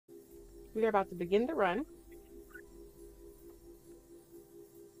We are about to begin the run.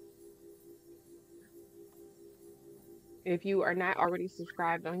 If you are not already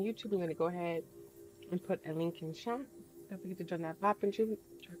subscribed on YouTube, I'm going to go ahead and put a link in chat. Don't forget to join that pop and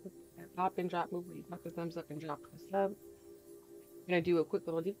drop move where you pop the thumbs up and drop the sub. I'm going to do a quick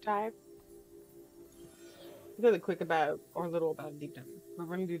little deep dive. Really quick about, or little about a deep dive. We're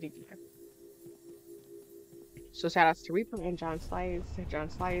going to do deep dive. So shout outs to Reaper and John Slice. John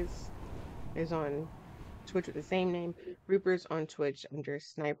Slice is on Twitch with the same name. Reaper's on Twitch under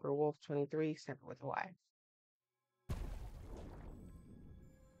Sniper Wolf 23, Sniper with a Y.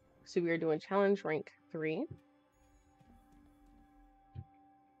 So we are doing challenge rank 3.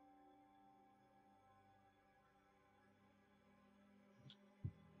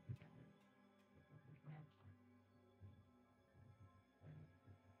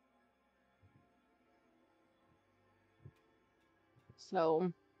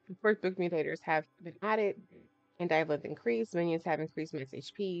 So the first book mutators have been added and dive length increased. Minions have increased max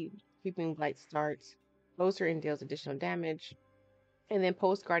HP. Keeping Blight starts closer and deals additional damage. And then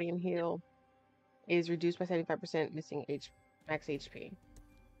post Guardian Heal is reduced by 75%, missing max HP.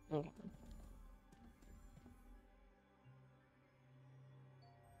 Okay.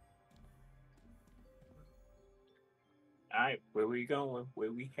 All right, where we going?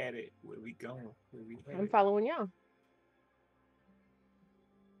 Where we headed? Where we going? Where we headed? I'm following y'all.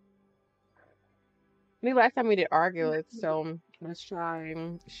 I think last time we did Argulith, so let's try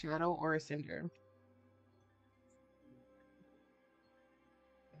Shadow or Cinder.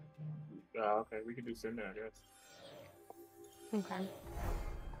 Oh, okay, we can do Cynder, I guess. Okay.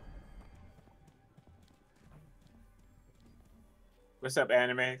 What's up,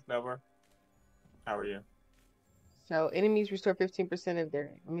 anime lover? How are you? So enemies restore 15% of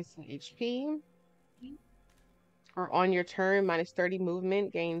their missing HP. Or on your turn, minus 30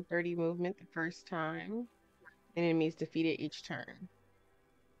 movement, gain 30 movement the first time. Enemies defeated each turn.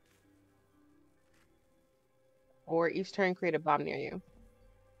 Or each turn create a bomb near you.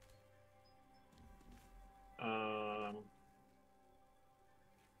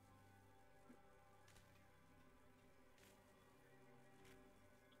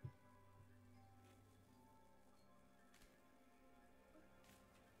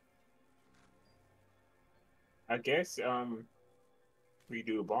 I guess we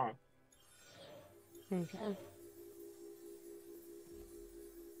do a bomb. Okay.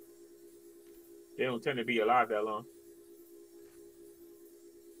 They don't tend to be alive that long.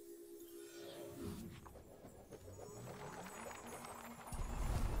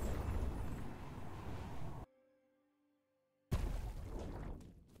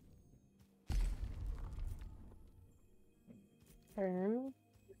 Turn.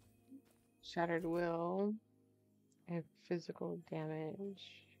 Shattered will. And physical damage.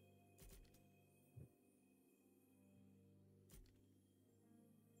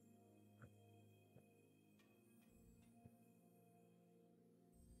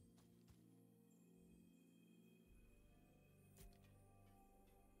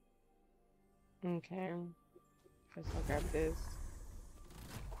 Okay. Guess I'll grab this.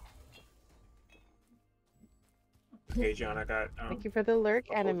 Hey, John, I got. Thank you for the lurk,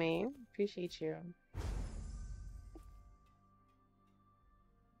 anime. Appreciate you.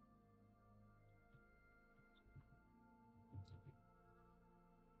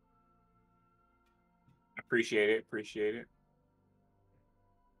 Appreciate it. Appreciate it.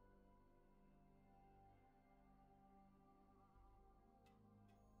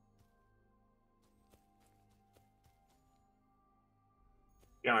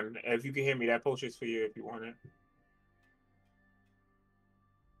 John, if you can hear me, that potion's for you if you want it.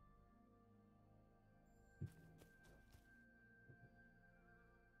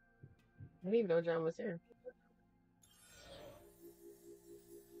 I didn't even know John was here.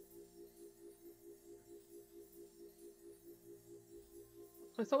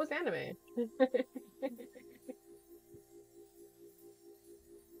 Oh, so was anime. That's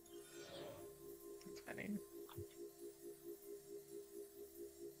funny.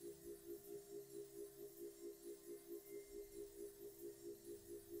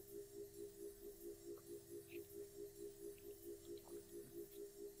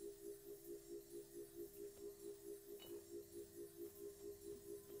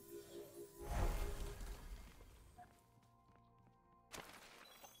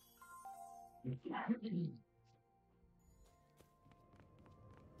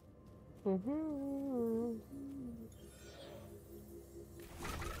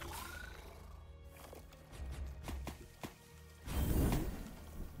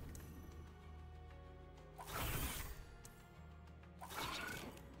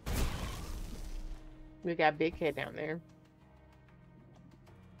 We got Big Head down there.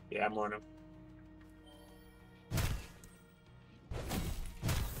 Yeah, I'm on him.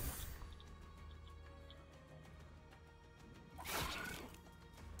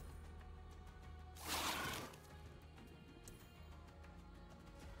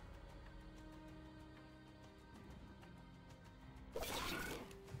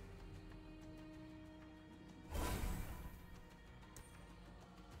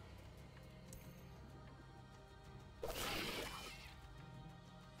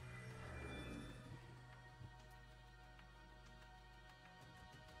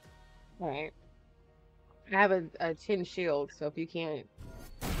 All right. I have a 10 shield, so if you can't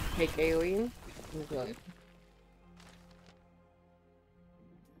take AoE, I'm good.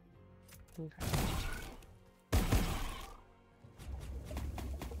 Okay.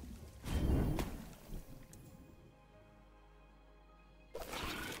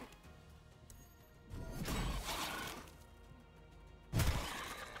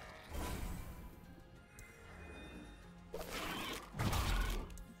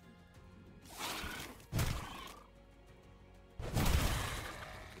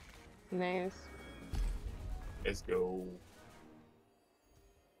 Nice. Let's go.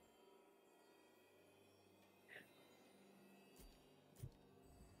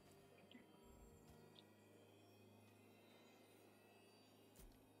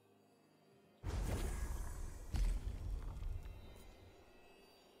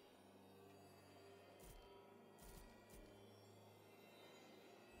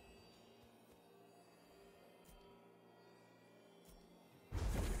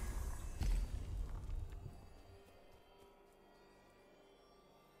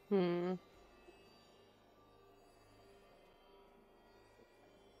 Hmm.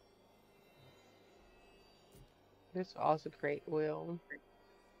 This will also create oil.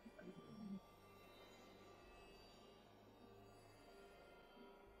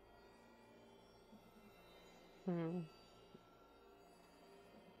 Hmm.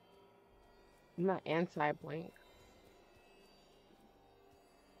 I'm not anti-blank.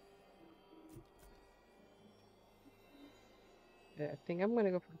 I think I'm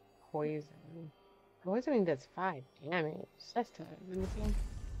gonna go for poison. Poisoning does 5 damage. That's tough. Let me see.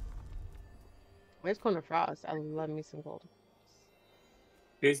 Where's Corner Frost? I love me some gold.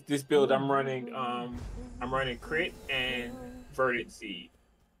 This build I'm running crit and verdant seed.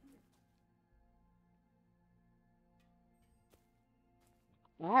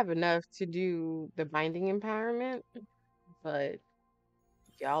 I have enough to do the binding empowerment, but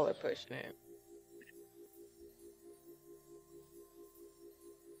y'all are pushing it.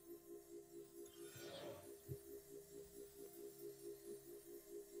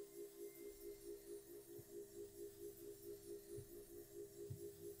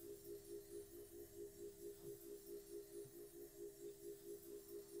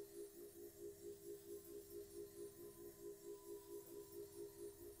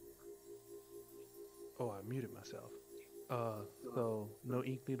 Oh, I muted myself. So no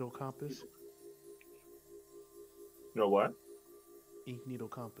ink needle compass. You know what? Ink needle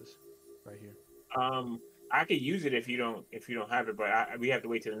compass, right here. Um, I could use it if you don't have it, but we have to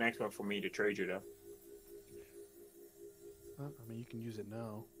wait till the next one for me to trade you though. I mean, you can use it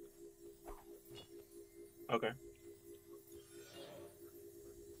now. Okay.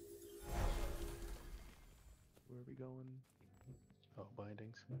 Where are we going? Oh,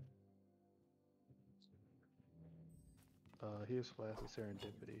 bindings. Here's Flask of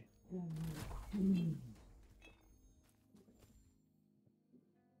Serendipity. I'll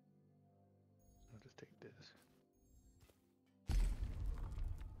just take this.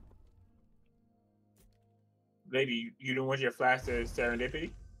 Lady, you don't want your flash to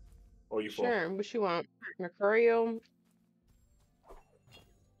serendipity? Or you full? Sure, what you want? Mercurial?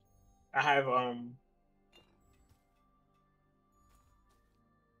 I have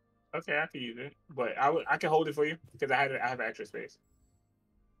okay, I can use it. But I can hold it for you because I have extra space.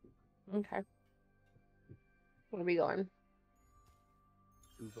 Okay. Where are we going?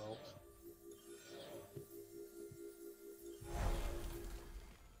 2 vaults.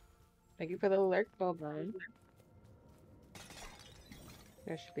 Thank you for the alert, Boban.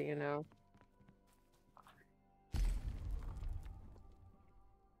 There should be enough.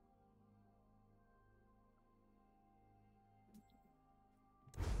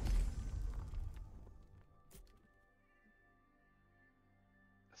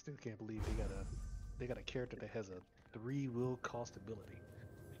 I still can't believe they got a character that has a 3 will cost ability.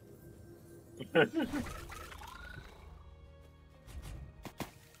 That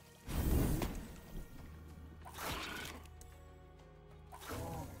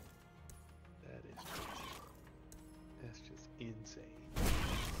is crazy.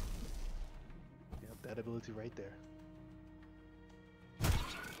 ability right there.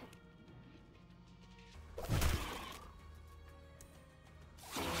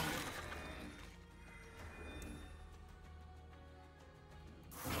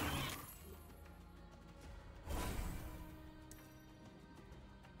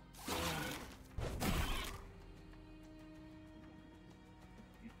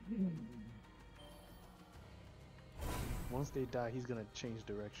 Once they die, he's gonna change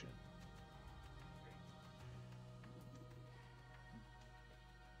direction.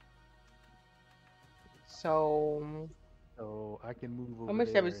 So, So I can move how over much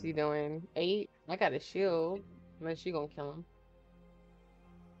there damage is he and doing? 8? I got a shield. Unless you gonna kill him.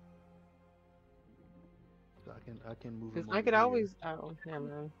 so I can move Because him I over could here. always. Oh, never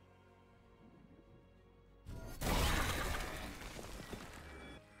mind.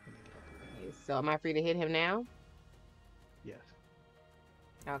 Let me get out the way. Okay, so, am I free to hit him now? Yes.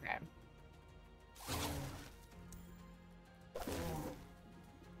 Okay.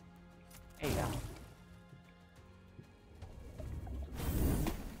 There you go.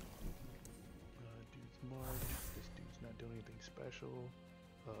 Dude's marked. This dude's not doing anything special.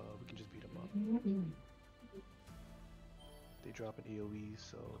 We can just beat him up. They drop an AoE,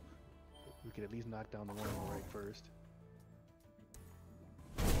 so we can at least knock down the one on the right first.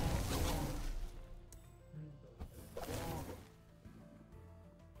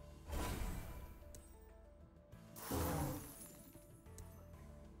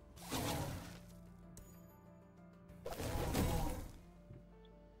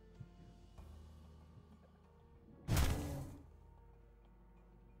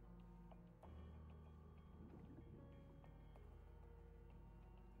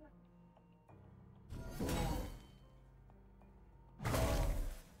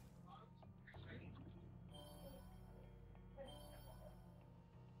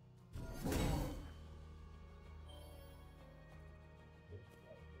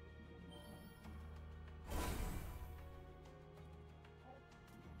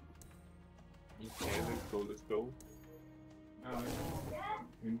 Okay, let's go.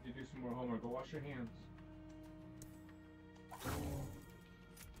 We need to do some more homework. Go wash your hands.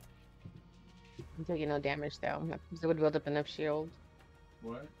 I'm taking no damage though. It would build up enough shield.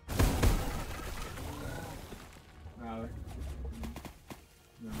 What? Alex?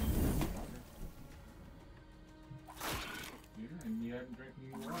 No. Yeah, and you haven't drank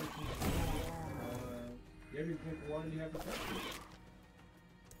any water. You haven't drank water, you haven't touched it.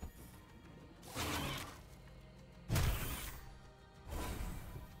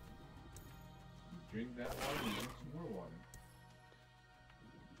 Drink that water and drink some more water.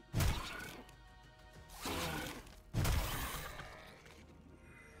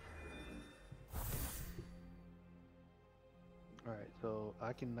 Alright, so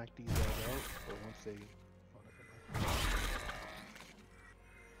I can knock these guys out, but once they... Oh,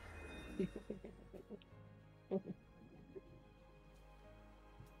 never mind.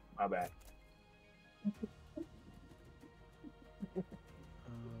 My bad.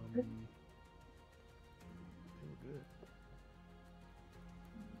 Feel good.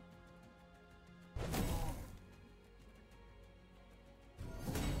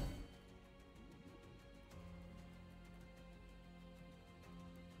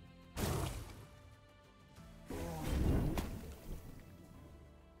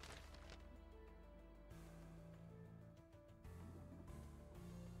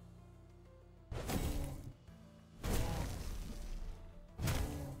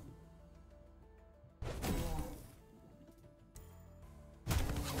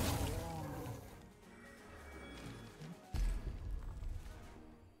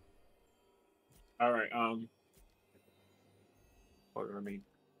 All right. Hold on, let me.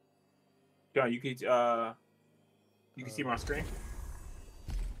 John, you can see my screen.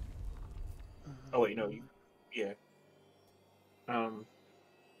 Oh wait, no, you. Yeah. Do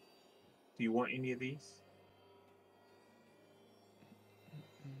you want any of these?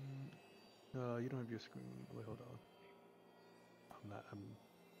 No, you don't have your screen. Wait, hold on.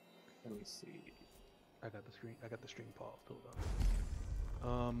 Let me see. I got the screen. I got the stream paused. Hold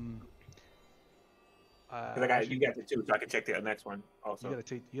on. Because you got the two, so I can check the next one also. You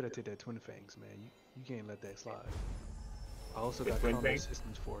gotta take that Twin Fangs, man. You can't let that slide. I also The got Twin counter Fangs?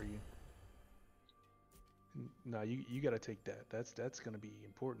 assistance for you. No, you gotta take that. That's gonna be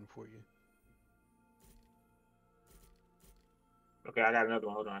important for you. Okay, I got another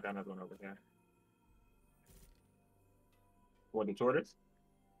one. Hold on, I got another one over there. Want the tortoise?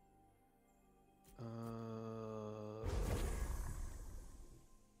 I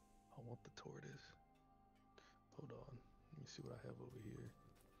want the tortoise. Hold on. Let me see what I have over here.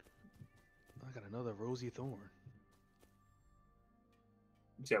 I got another Rosy Thorn.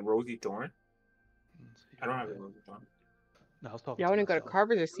 You said Rosy Thorn? Let's see I don't what have a that- Rosy Thorn. No, I was talking Y'all to want to go to myself.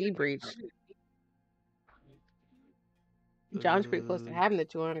 Carver's or Sea Breach? John's pretty close to having the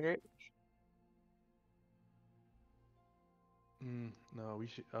 200. No, we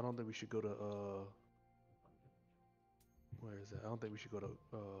should. I don't think we should go to. Where is that? I don't think we should go to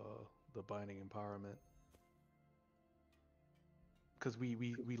the Binding Empowerment. Because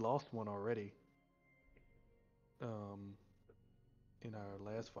we lost one already. In our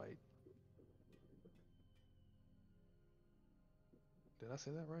last fight. Did I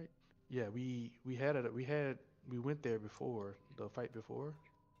say that right? Yeah, we had it. We went there before the fight before,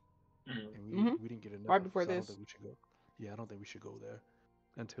 and we didn't get enough. Right before So I don't this. think we should go. Yeah, I don't think we should go there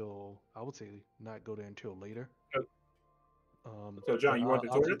until I would say not go there until later. So John, you want the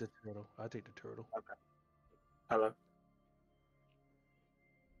I'll turtle? take the turtle. I'll take the turtle. Okay. Hello.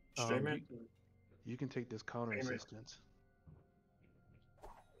 Streaming? You can take this counter Streaming. assistance.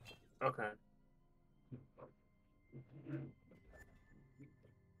 Okay.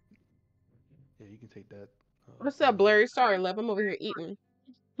 Yeah, you can take that. What's up, Blurry? Sorry, love. I'm over here eating.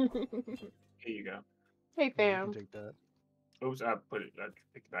 Here you go. Hey, Yeah, you fam. can take that. Oops, I put it. I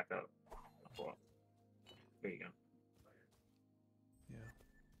picked it back up. There you go. Yeah.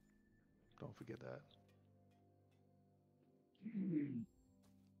 Don't forget that.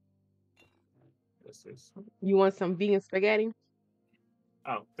 What's this? You want some vegan spaghetti?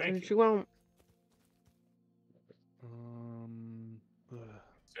 Oh, thank What you. you want? Ugh.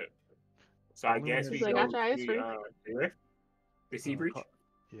 So I Only guess one we that Like, go I to try ice cream. the rift, the sea breach.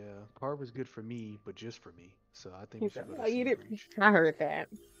 Yeah, Carver's good for me, but just for me. So I think we should go to I eat Sea it. Breach. I heard that.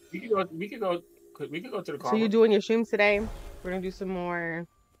 We could go. We could go to the car. So you doing your shrooms today? We're gonna do some more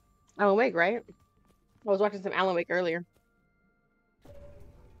Alan Wake, right? I was watching some Alan Wake earlier.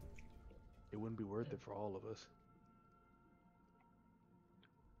 It wouldn't be worth it for all of us.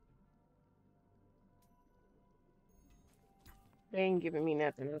 They ain't giving me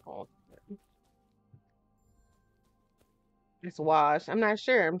nothing at all. It's washed. I'm not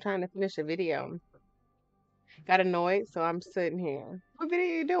sure. I'm trying to finish a video. Got annoyed, so I'm sitting here. What video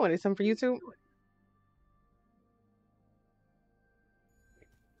are you doing? Is some for YouTube?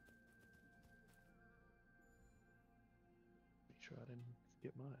 Make sure I didn't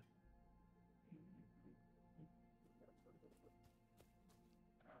skip mine.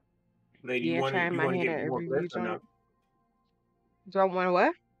 Lady, Yeah, you want trying my hand to at get a more review glyphs or no? joint. Do I want to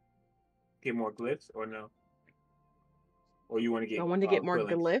what? Get more glyphs or no? Or you want to get? I want to get more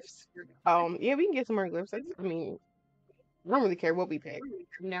quillings? glyphs. Yeah, we can get some more glyphs. I mean, I don't really care what we pick.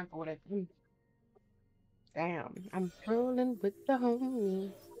 I'm down for whatever. Damn, I'm rolling with the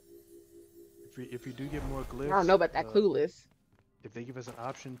homies. If you do get more glyphs, I don't know about that Clueless. If they give us an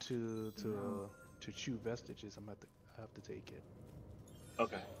option to choose Vestiges, I have to take it.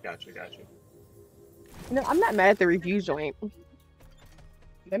 Okay, gotcha. No, I'm not mad at the review joint.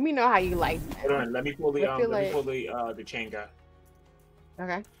 Let me know how you like that. Hold on, let me pull the I feel let me pull the chain guy.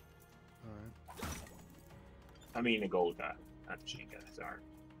 Okay. Alright. I mean the gold guy, not the chain guy. Sorry.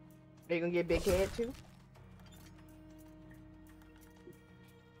 Are you gonna get big head too?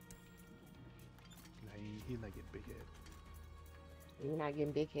 Nah, he's not getting big head. You're not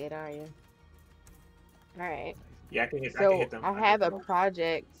getting big head, are you? All right. Yeah, I can hit So them. I have a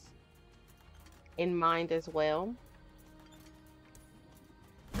project in mind as well.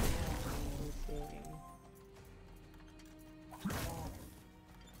 Let me see.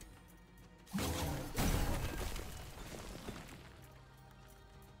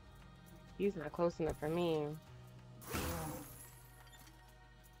 He's not close enough for me.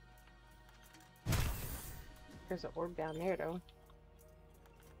 There's an orb down there though.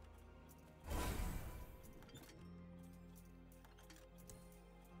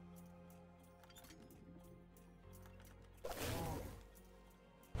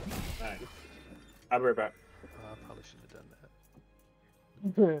 Alright. I'll be right back. I probably should have done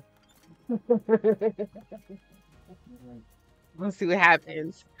that. We'll see what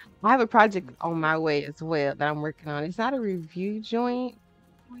happens. I have a project on my way as well that I'm working on. It's not a review joint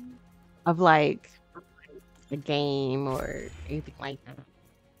of like a game or anything like that,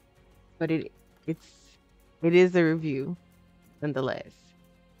 but it is a review nonetheless.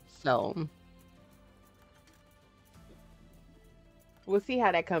 So we'll see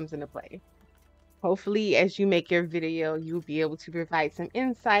how that comes into play. Hopefully, as you make your video, you'll be able to provide some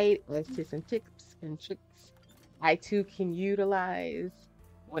insight as to some tips and tricks I too can utilize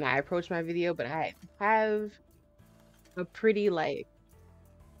when I approach my video, but I have a pretty like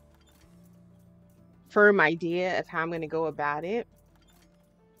firm idea of how I'm going to go about it.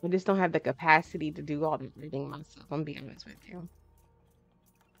 I just don't have the capacity to do all the reading myself. I'm being honest with you.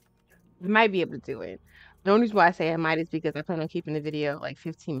 I might be able to do it. The only reason why I say I might is because I plan on keeping the video like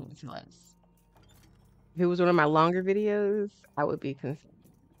 15 minutes or less. If it was one of my longer videos, I would be concerned.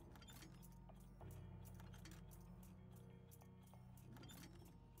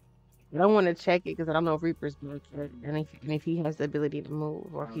 I don't want to check it because I don't know if Reaper's back yet, and if he has the ability to move,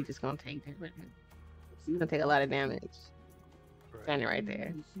 or if he's just gonna take that. He's gonna take a lot of damage. Standing right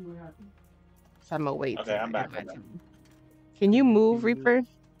there. So I'm gonna wait. Okay, I'm back. Can you move, Reaper?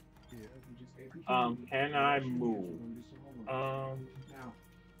 Can I move? I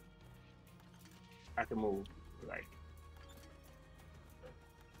can move. Like,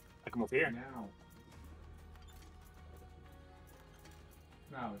 I can move here.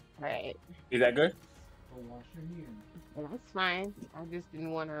 Right. Is that good? Yeah, that's fine. I just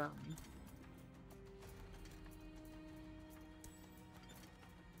didn't want to.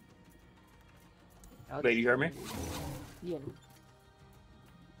 Wait, you heard me? Yeah.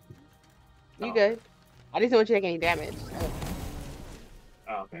 You good? I just don't want you to take any damage.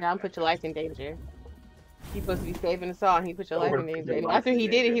 Oh, okay. Now I'm put your life in danger. He's supposed to be saving us all, and he put your life in danger. And after he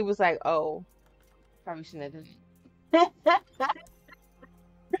did it, he was like, "Oh, probably shouldn't have done it."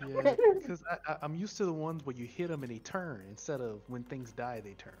 Yeah, because I'm used to the ones where you hit them and they turn instead of when things die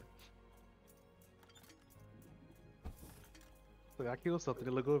they turn. Like I kill something, they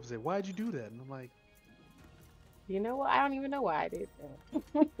look over and say, "Why'd you do that?" And I'm like, you know what? I don't even know why I did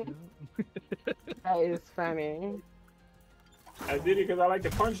that. That is funny. I did it because I like to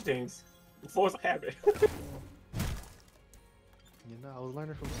punch things before it's a habit. You know, I was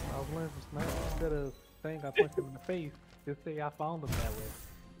learning from Sniper instead of saying I punched him in the face. Just say I found him that way.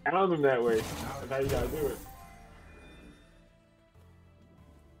 I found him that way. That's how you gotta do it.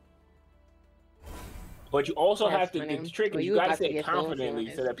 But you also have to, the trick is you gotta say it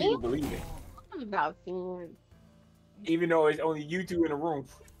confidently so that people believe it. I'm about fans. Even though it's only you two in the room.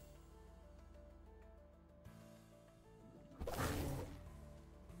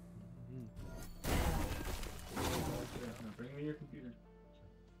 Bring me your computer.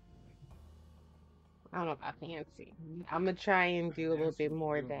 I don't know about fancy. I'm gonna try and do a little bit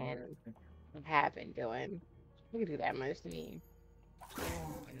more than I have been doing. We can do that much to me.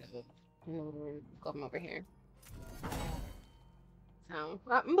 Come over here. So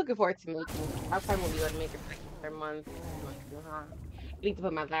I'm looking forward to making. I probably won't be able to make it for like another month. I need to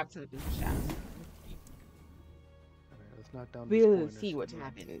put my laptop in the shop. Alright, let's knock down We'll these see what pointers.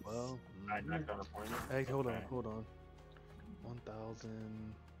 happens. Well, I knocked down a pointer. hey, hold on.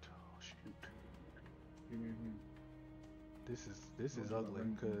 1,000. Oh shoot. This is ugly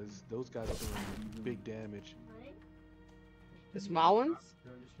because those guys are doing big damage. The small ones?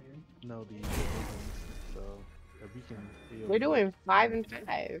 No, the big ones. So if we can. They're doing 5 and 5.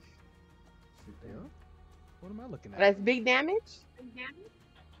 Yeah. What am I looking at? That's big damage?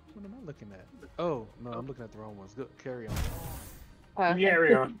 What am I looking at? Oh no, I'm looking at the wrong ones. Go, carry on.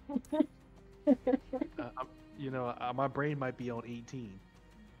 Carry on. You know, my brain might be on 18.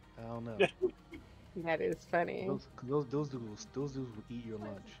 I don't know. That is funny. Those dudes will eat your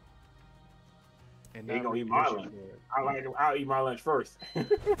lunch. And they gonna eat my lunch. I'll eat my lunch first. They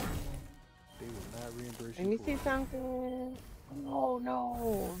will not reimburse you. Let me see something. Oh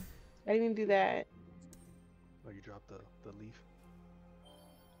no. I didn't even do that. Oh, you dropped the leaf?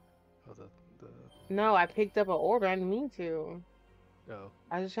 Oh, the... No, I picked up an orb. I didn't mean to. Oh.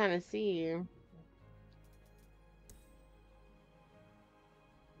 I was just trying to see.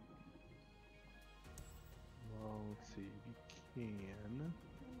 Well, let's see. You can.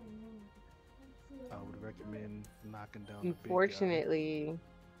 I would recommend knocking down the big guy. Unfortunately.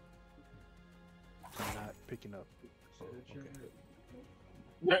 Not picking up. Oh, okay.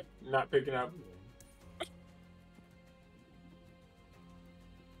 Not picking up.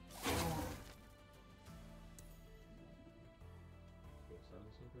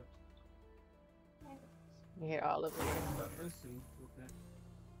 You hit all of them.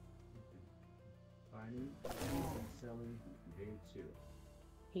 Buying and selling day 2.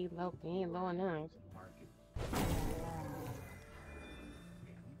 He ain't low enough.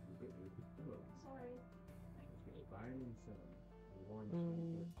 Buying and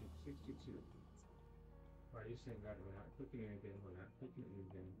selling. 62. Why are you saying that we're not clicking anything? We're not clicking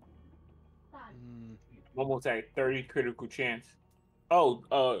anything. Almost at 30 critical chance. Oh,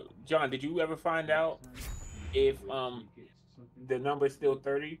 John, did you ever find out if the number is still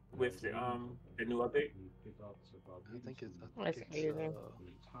 30 with the new update? I think it's That's amazing.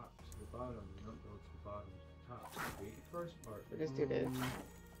 Top to the bottom, not go to the bottom to the top. The first part. Let's do this.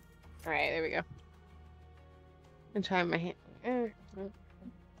 Alright, there we go. I'm trying my hand.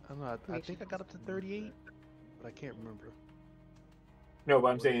 I don't know. I think I got up to 38, but I can't remember. No, but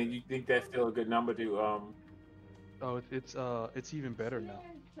I'm saying, you think that's still a good number to Oh, it's even better now.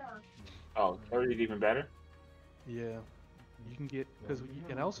 Oh, 30 is even better. Yeah, you can get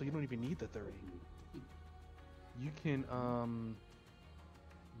and also you don't even need the 30. You can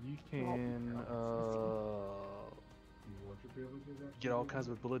get all kinds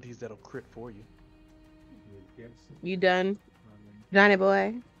of abilities that'll crit for you. You done, Johnny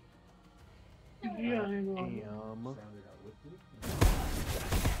boy? Yeah.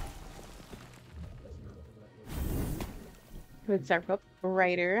 What's our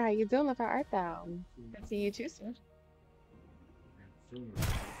writer? How you doing? Love our art thou? I see you too, sir.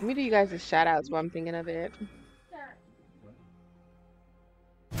 Let me do you guys' shout outs while I'm thinking of it.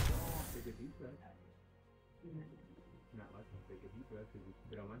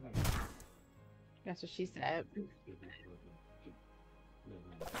 That's what she said.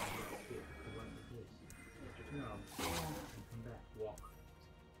 No, come back, walk.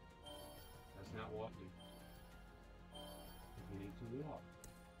 That's not walking. You need to walk.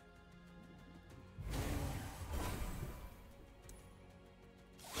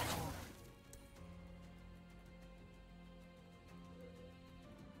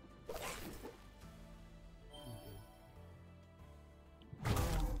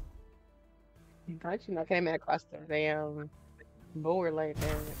 I thought you not came in across the damn board like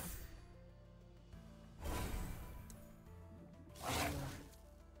that.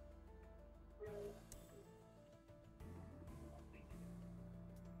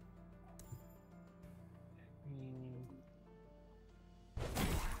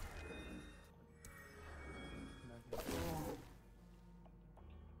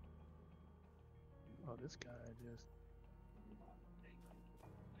 Oh, this guy just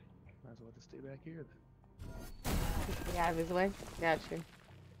might as well just stay back here then. Get out of his way. Got you.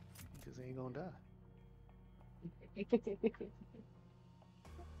 Because he ain't gonna die.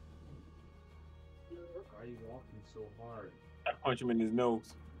 Why are you walking so hard? I punch him in his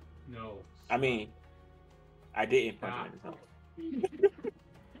nose. No. I mean, I didn't punch him in his nose.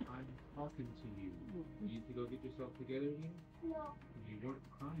 I'm talking to you. You need to go get yourself together again? No. You weren't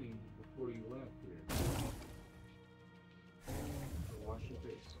crying before you left here. So wash your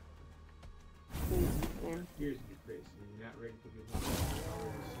face. Yeah. Here's your face. You're not ready for your home. You're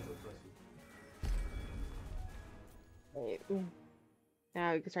already super pressy. Wait. Now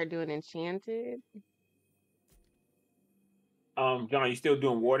we can start doing Enchanted. John, you still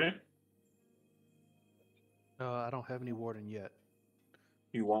doing warden? I don't have any warden yet.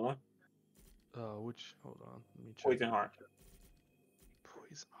 You want one? Which? Hold on. Let me check. Poison heart.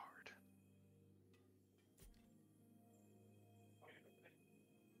 Poison heart.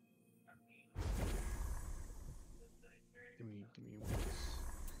 Give me one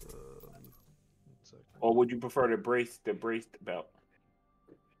second. Or would you prefer the braced belt?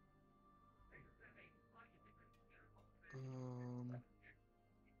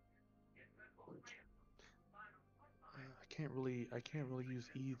 I can't really use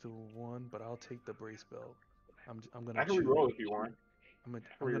either one, but I'll take the brace belt. I'm gonna. I can reroll if you want. I'm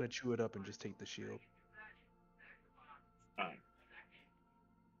gonna chew it up and just take the shield. Alright.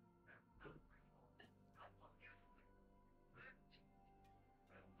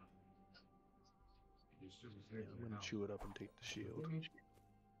 Yeah, I'm gonna chew it up and take the shield.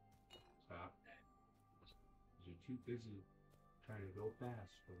 Stop. You're too busy trying to go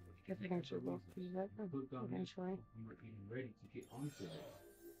fast for me. I think I should go through that eventually. You were even ready to get onto it.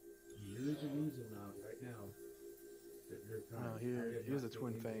 You're the reason right now that you're trying. Here's the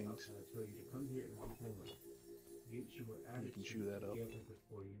twin fangs. I tell you to come here and come home. Get your attitude You can chew that up.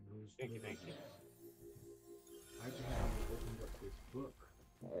 before you lose. Thank you. I just haven't opened up this book.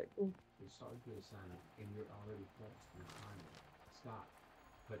 Alright. It's all good sign, and you're already close behind it. Stop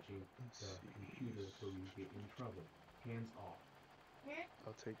touching the computer so you get in trouble. Hands off.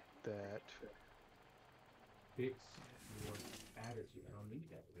 I'll take that. Fix your attitude. I don't need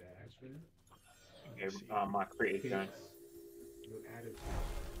that. Did I ask for that? Okay, my crit is done. Fix your attitude.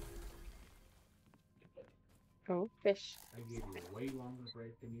 Oh, fish. I gave you a way longer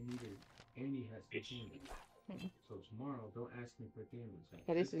break than you needed, and he has to change. So tomorrow, don't ask me for damage.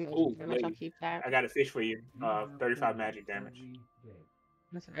 Yeah, this is Ooh, damage. I'll keep that. I got a fish for you. 35 magic damage.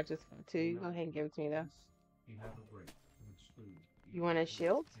 That's what I just got too. You go ahead and give it to me though. You have a break. You want a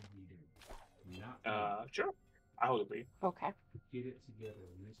shield? Sure. I hold it for you. Okay. Get it together.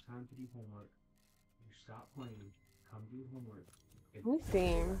 When it's time to do homework, you stop playing, come do homework. Let me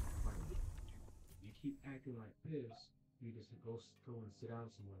see. You keep acting like this, you just go and sit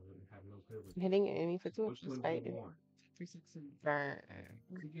down somewhere and have no privilege. Hitting an enemy for 2 inches. burn.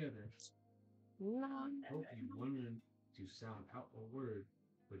 Together. No. Hope you learn to sound out a word,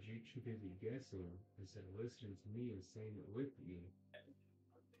 but you're too busy guessing instead of listening to me and saying it with me,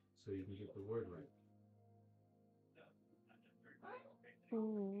 so you can get the word right.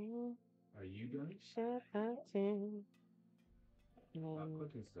 Are you done? Stop clicking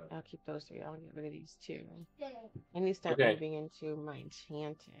stuff. I'll keep those three. I'll get rid of these two. I need to start Okay. moving into my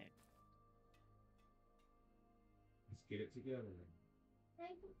Enchanted. Let's get it together.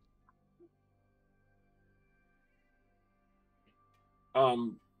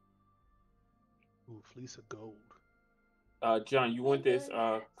 Ooh, Fleece of gold. John, you want this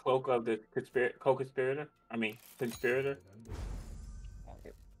cloak of the co-conspirator? I mean, conspirator.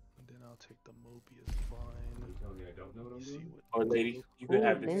 And then I'll take the Mobius vine. You tell me I don't know what I'm See doing? what Or lady, you could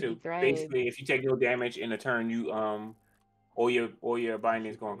have this Lindsay too. Thread. Basically, if you take no damage in a turn, you all your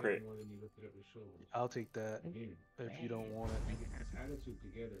bindings going crit. More than you lifted up your shoulder. I'll take that Again, if you don't want it. get this attitude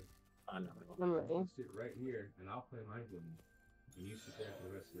together. I know. I'm ready. You sit right here, and I'll play my game. And you sit there for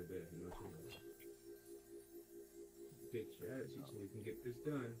the rest of the day. You know what I'm saying? Fix your attitude so we can get this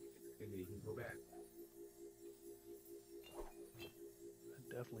done, and then you can go back. I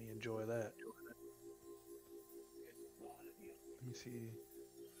definitely enjoy that. Let me see.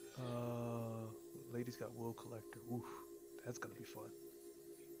 Lady's got Will Collector. Oof, that's gonna be fun.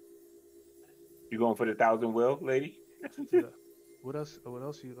 You going for the 1,000 will, lady? Yeah. What else you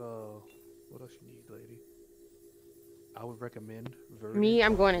need, lady? I would recommend Verdant. Me,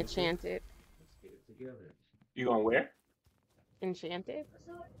 I'm going Enchanted. Let's get it together. You going where? Enchanted?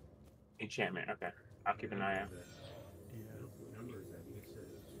 Enchantment. Okay, I'll keep an eye out. Yeah. What number is that? You said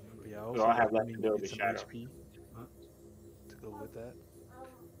But yeah, I So also I'll have left recommend to build get the some shadow. HP Huh? to go with that.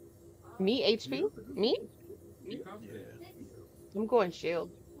 Me, HP? Me? Be confident. Yeah. I'm going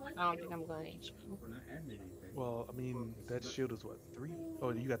Shield. I don't think I'm going HP. We're not adding anything. Well, I mean, that shield is what, 3?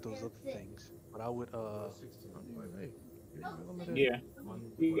 Oh, you got those other things. But I would, 16. hey, you're limited. Yeah,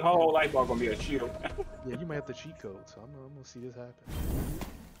 your whole life are gonna be a shield. Yeah, you might have the cheat code, so I'm gonna see this happen.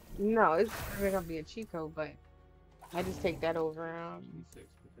 No, it's probably gonna be a cheat code, but I just take that over. 6,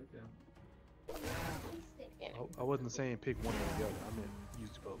 put that down. I wasn't saying pick one or the other. I meant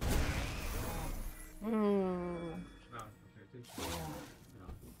use both. Hmm. No, pay attention. No,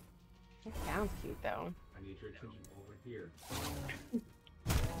 That sounds cute though. I need your attention over here.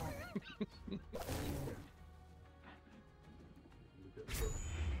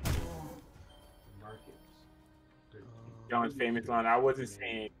 Markets. John's famous line. I wasn't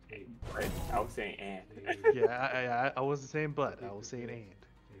saying, but I was saying and. Yeah, I wasn't saying but. I was saying and.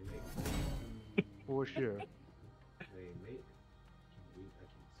 For sure.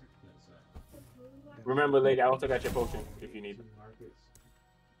 Remember, lady, I also got your potion if you need it.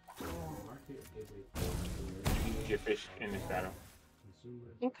 You use your fish in this battle.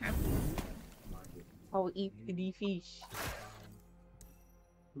 Okay. I'll eat the fish.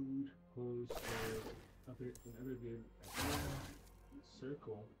 Food, clothes, other goods.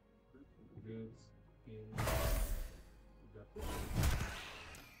 Circle goods in the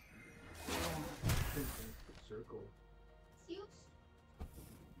circle.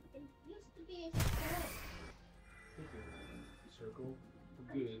 Circle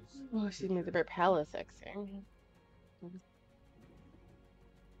goods. Oh, she made the bird palace sexing.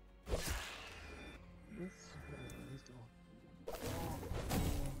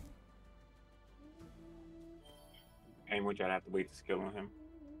 And which I'd have to wait to skill on him.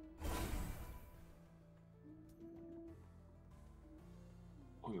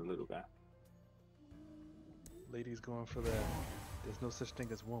 On the little guy. Lady's going for that. There's no such thing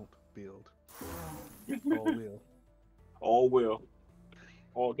as won't build. All will. All will.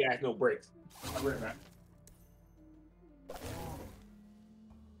 All gas, no brakes. I'm ready, man.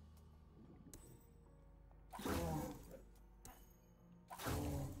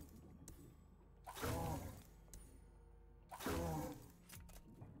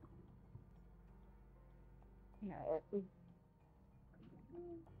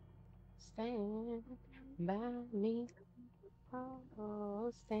 Stand by me.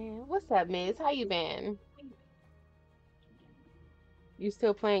 Oh, stand. What's up, Miss? How you been? You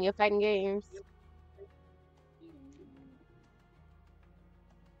still playing your fighting games?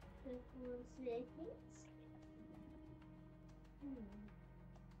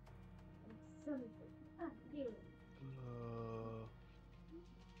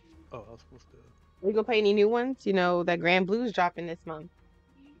 Oh, I was supposed to. Are you gonna play any new ones? You know, that Grand Blues dropping this month.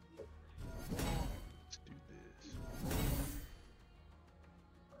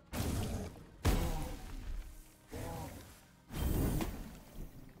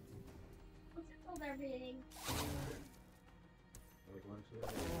 Let's do this.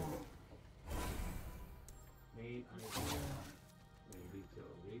 Main idea. Main detail.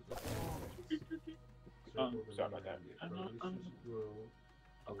 Rate the Sorry about that. Producers grow.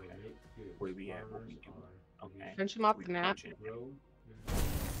 Okay. Make good. Where we at? What Farmers we do? are. Okay. Punch him off We the map. punching. Grow.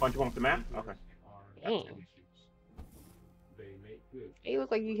 Punch him off the map? Okay. Dang. They make good. It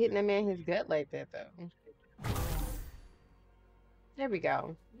looks like you hitting that man in his gut like that, though. There we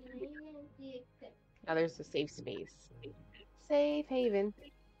go. Now there's a safe space. Safe haven.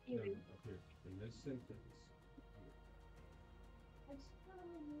 No, up here. In this sentence.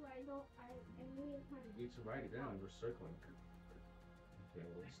 You need to write it down. We're circling. Okay,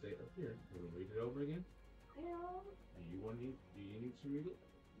 we'll stay up here. We'll read it over again. Do you need to read it?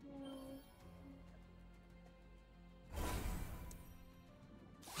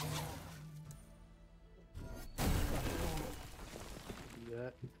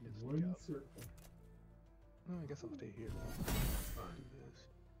 That is One go. circle. Oh, I guess I'll stay here. Fine. Do this.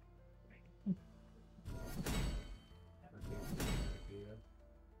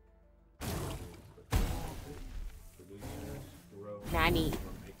 Nani.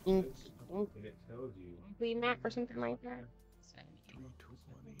 And it tells you Complete map or something like that.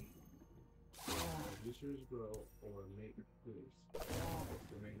 320. producers grow or make goods.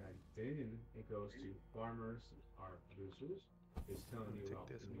 The main idea. Then it goes to farmers are producers. It's telling you Take about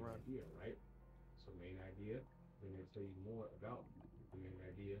this the and main run. idea, right? So main idea, then they tell you more about the main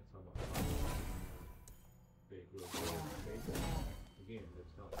idea. Talking about they grow good. Again,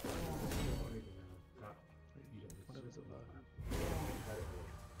 that's not anything on top. You don't What is it about?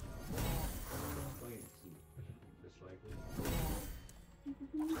 Explain it to you. Just like it.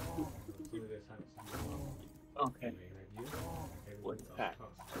 Okay. Main idea. What's Everything that?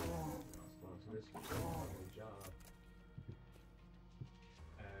 else talks to this job.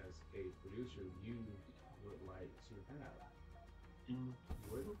 As a producer, you would like to have.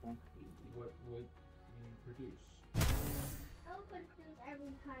 What would you produce? I'll produce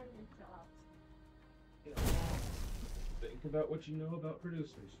every kind of job. Think about what you know about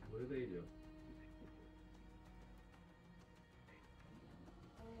producers. What do they do?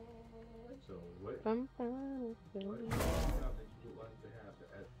 So what job that you would like to have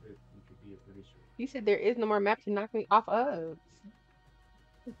that you could be a producer? You said there is no more map to knock me off of.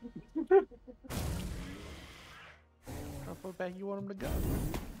 How far back you want him to go?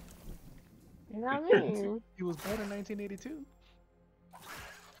 You know what I mean? He was born in 1982.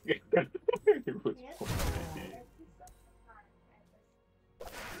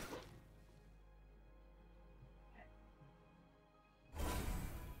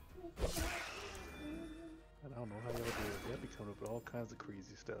 And I don't know how y'all do it. Y'all be coming up with all kinds of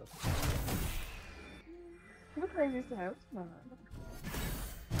crazy stuff. What crazy stuff? Well,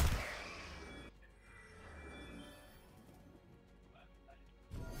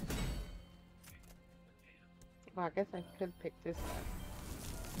 I guess I could pick this up.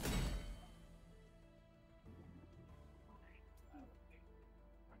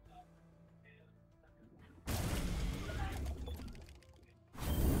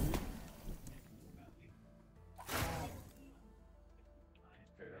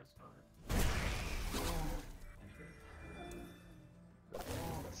 Okay, that's fine.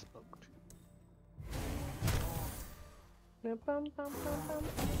 Smoked.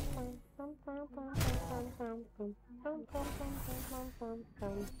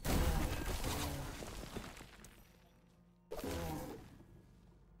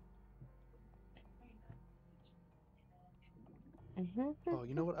 Oh,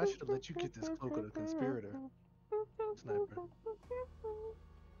 you know what? I should have let you get this cloak of the conspirator. Sniper.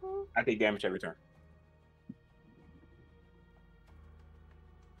 I take damage every turn.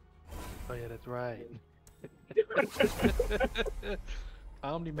 Oh yeah, that's right.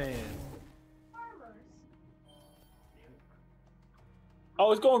 Omni-Man.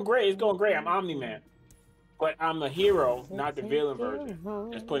 Oh, it's going great. It's going great. I'm Omni-Man. But I'm a hero, not the villain version.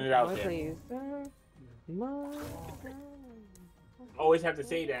 Just putting it out there. Please. Always have to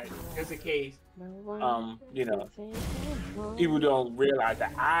say that, just in case, you know, people don't realize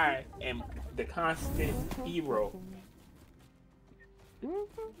that I am the constant hero.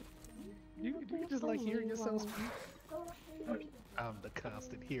 You just like hearing yourself speak? I'm the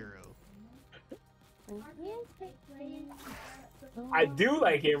constant hero. I do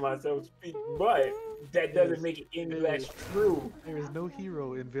like hearing myself speak, but that doesn't make it any less true. There is no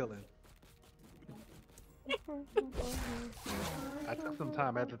hero in villain.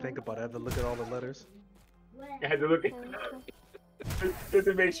 Sometimes I have to think about it. I have to look at all the letters. I had to look at just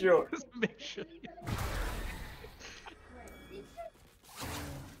to make sure. Just make sure.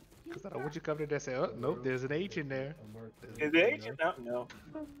 Because I don't want you coming in there and say, oh, nope, there's an H in there. Is there agent? No, no.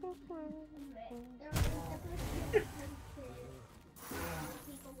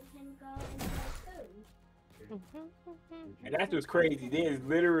 And that's what's crazy. There's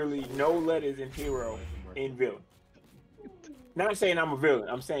literally no letters in hero in villain. Not saying I'm a villain.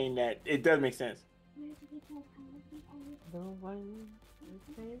 I'm saying that it does make sense. Remember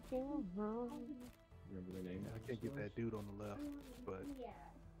the name? I can't get that dude on the left, but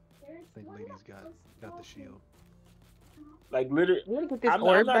I think Lady's got the shield. Like literally, You wanna get this I'm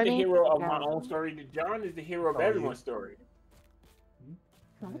orb, not the buddy? hero of my own story. John is the hero of Oh, everyone's story.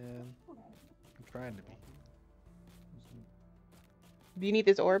 Man, I'm trying to be. Do you need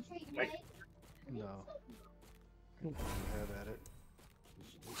this orb? No. Have at it.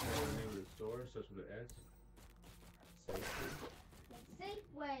 What's the name of the store? Starts with an S.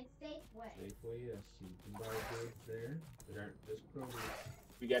 Safeway. Safeway, yes. You can buy goods there. This program.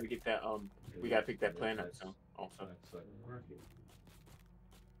 We got to get that. We got to pick that plan up. So also, That's like market.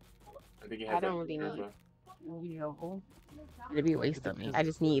 I think it I has. don't really need it'd be a waste of me. I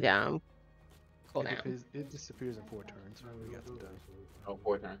just need cooldown. It disappears in 4 turns. We got the done. Oh,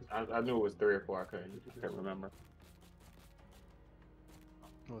 4 times. I knew it was 3 or 4. I couldn't remember.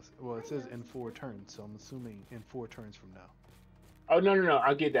 Well, it says in 4 turns, so I'm assuming in 4 turns from now. Oh no!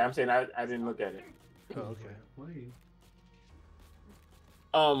 I get that. I'm saying I didn't look at it. Oh,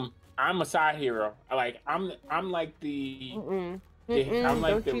 okay. I'm a side hero. I'm like the. I'm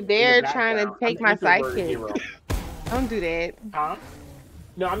like Don't you in dare the trying to background. take I'm my the introverted sidekick. hero. Don't do that. Huh?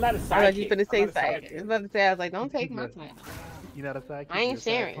 No, I'm not a I thought you sidekick. finna say I'm not a sidekick. I sidekick. was about to say, I was like, don't take my side. You're not a sidekick. I ain't you're a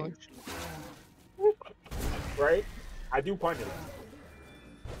side sharing. punch. Right? I do punches.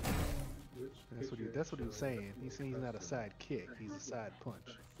 That's what he was saying. He's saying he's not a side kick. He's a side punch.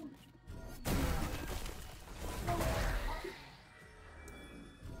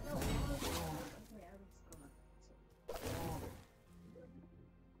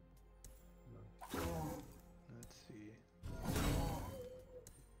 Let's see.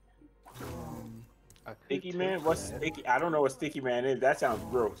 I could Sticky take man? What's that. sticky? I don't know what sticky man is. That sounds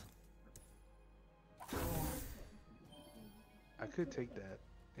gross. I could take that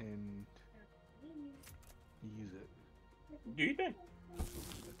and use it. Do you think? I'll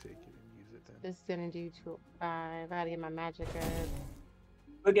take it and use it then. This is gonna do 2 5. I gotta get my magic up.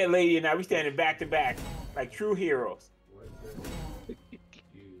 Look at Lady and I. We standing back to back like true heroes. I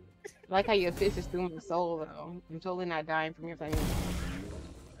like how your fist is through my soul, though. I'm totally not dying from your thing.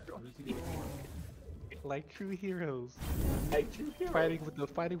 Like true heroes. Like true heroes.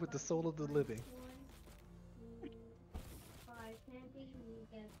 Fighting with the soul of the living.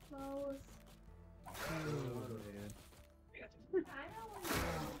 Oh, man.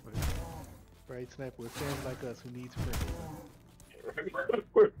 Right, Sniper, we're friends like us who needs friends.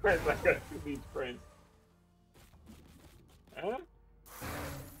 We're friends like us who needs friends. Huh?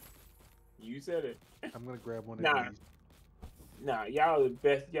 You said it. I'm gonna grab one Nah. of these. Nah, y'all the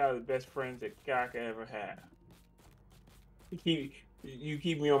best friends that God could ever have. You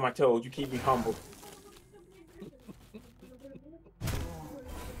keep me on my toes. You keep me humble.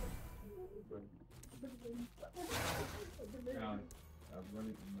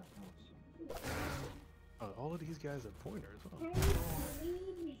 All of these guys are pointers. Huh?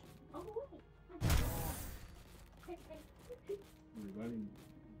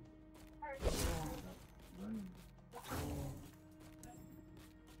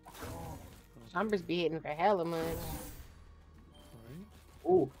 Chambers be hitting for hella much. Alright.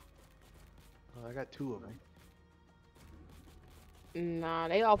 Ooh. I got 2 of them. Nah,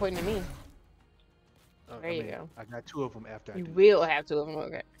 they all pointing at me. There you I mean, go. I got 2 of them after I You do will have 2 of them.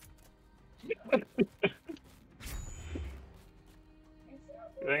 Okay.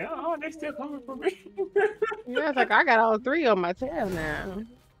 Like, oh, they still coming for me. Yeah, it's like I got all 3 on my tail now.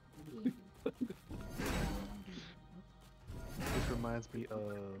 This reminds me of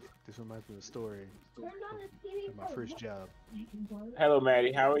a story of my first job. Hello,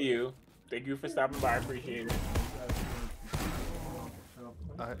 Maddie. How are you? Thank you for stopping by. I appreciate it.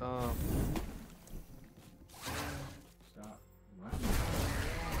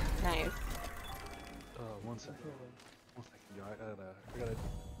 Nice. One second, y'all. I gotta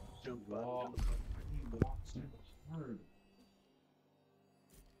jump up.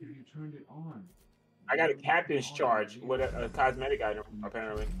 If you turned it on. I got a captain's charge with a cosmetic item,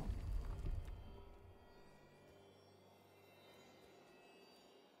 apparently.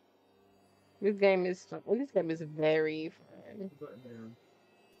 This game is fun. This game is very fun.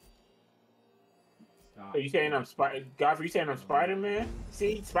 So you saying I'm Godfrey? You saying I'm Spider-Man?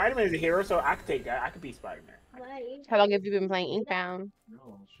 See, Spider-Man is a hero, so I could take that. I could be Spider-Man. How long have you been playing Inkbound? No, I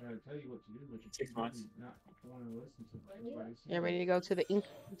was trying to tell you what to do, but you 6 months. not want to listen to anybody say. You're ready to go to the ink,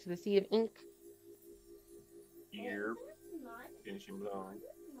 to the sea of ink? Here, finish him blowing.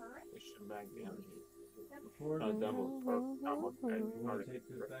 Push him back down here. Before No, double. you want to take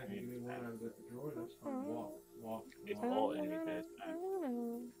this back and give me one out of the drawer, that's fine. Walk. It's all enemies that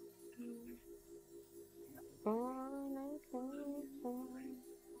time.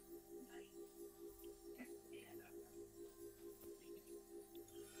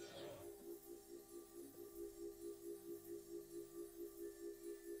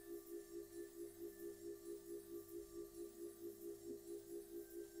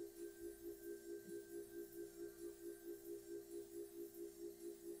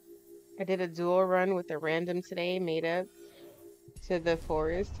 I did a dual run with a random today, made up to the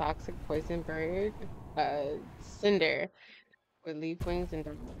forest, toxic poison bird, Cynder with leaf wings and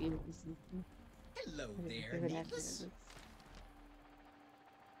dark beams. Hello there, Limitless.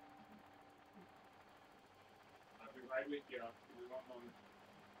 I'll be right with you. Give me 1 moment.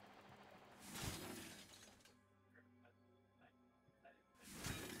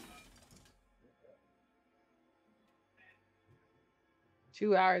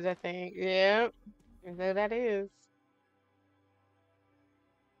 Two hours, I think. Yep. So that is.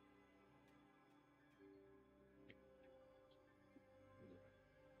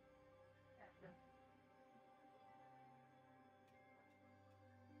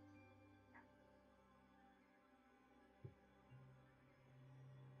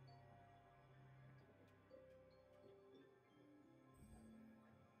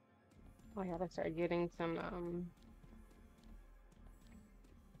 I gotta start getting some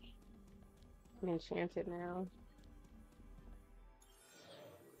Enchanted now.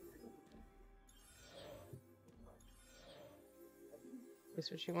 This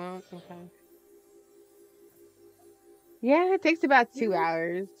what you want? Okay. Yeah, it takes about 2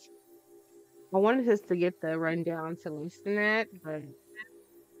 hours. I wanted us to get the rundown to less than that, but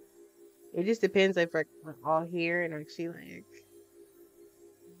it just depends if we're all here and actually like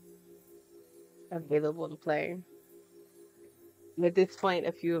available to play. At this point,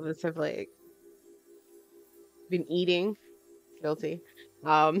 a few of us have like been eating. Guilty.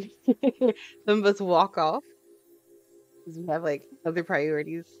 Some of us walk off because we have like other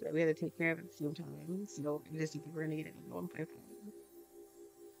priorities that we have to take care of at the same time. So I just think we're gonna get it at 1.5.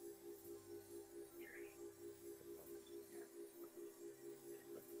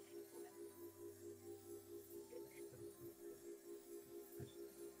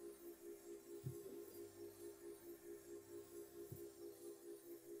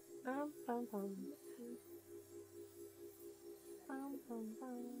 Bum, bum, bum. Bum, bum,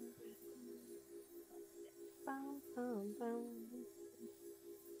 bum. Bum, bum, bum.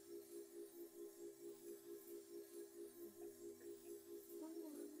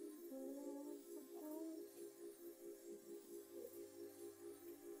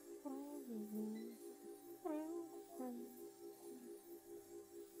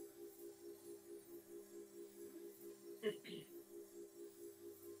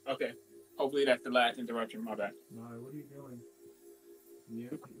 Okay. Hopefully that's the last interruption. My bad. No, what are you doing? You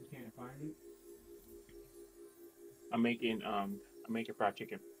can't find it? I'm making fried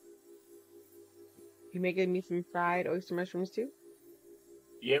chicken. You making me some fried oyster mushrooms too?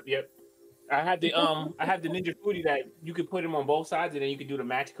 Yep. I have the ninja foodie that you can put them on both sides and then you can do the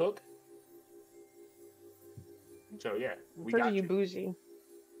match cook. So yeah, we got you you. bougie.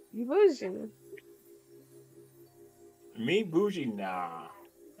 You bougie. Me bougie? Nah.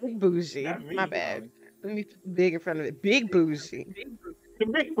 Big bougie. Not me, My bad. Let me put big in front of it. Big bougie.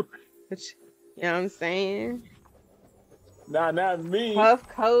 Which, you know what I'm saying? Nah, not me. Puff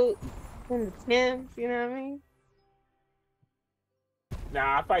coat in the Timbs, you know what I mean?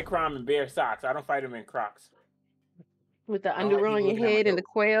 Nah, I fight crime in bare socks. I don't fight them in Crocs. With the don't underwear like on people your looking at my head and the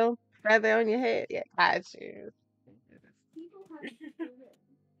toes. quail feather on your head. Yeah, got you.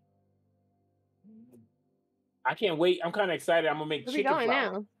 I can't wait. I'm kind of excited. I'm gonna make Where we chicken going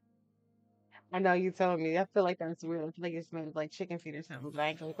flour. now? I know you told me. I feel like that's weird. I feel like it smells like chicken feet or something, but I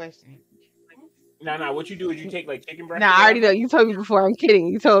ain't gonna question it. Nah. What you do is you take like chicken breast. Nah, I already know. You told me before. I'm kidding.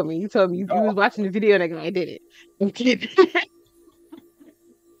 You told me. You was Oh. watching the video and I did it. I'm kidding.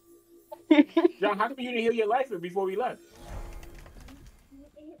 John, how come you didn't heal your life before we left?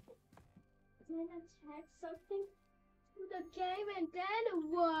 Then attach something to the game and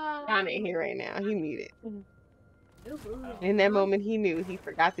then what? John ain't here right now. He muted. You're bougie. In that moment, he knew he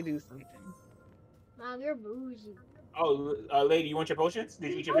forgot to do something. Mom, you're bougie. Oh, lady, you want your potions?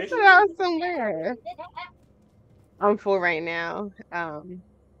 Did you eat your I fish? thought I was somewhere. I'm full right now. Unless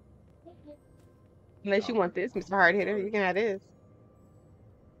you Oh, want this, Mr. Hard Hitter, you can have this.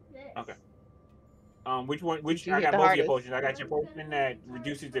 okay. Which one? Since Which you I hit got the both of your hardest. potions. I got your potion that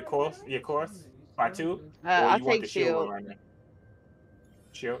reduces your cost by 2, or I'll you want take the shield one shield. right now?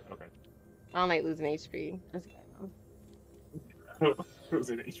 Shield. Okay. I don't like losing HP. That's Who's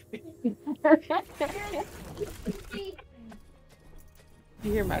an HP?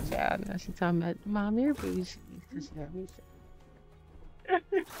 You hear my child now? She's talking about, Mom, you're bougie. Because she heard me say,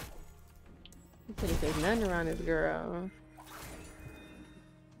 you couldn't say nothing around this girl.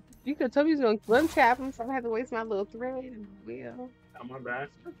 You could tell me you was going to one tap him, so I had to waste my little thread and wheel. Oh my bad.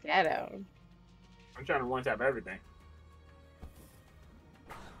 Put that out. I'm trying to one tap everything.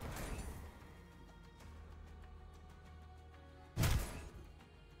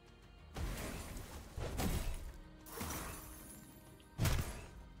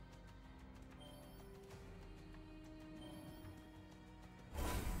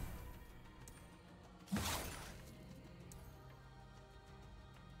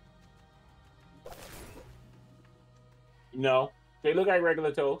 No, they look like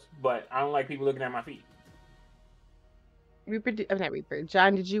regular toes, but I don't like people looking at my feet. Reaper, I'm not Reaper.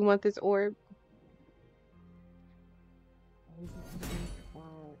 John, did you want this orb?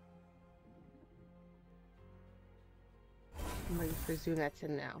 I'm going to presume that's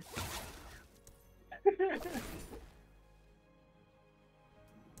in now. Okay.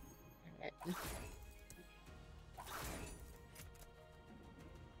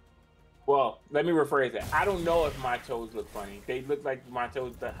 Well, let me rephrase that. I don't know if my toes look funny. They look like my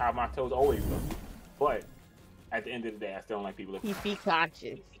toes, how my toes always look. But at the end of the day, I still don't like people looking. Keep be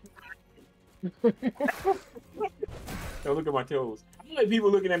conscious. Don't look at my toes. I don't like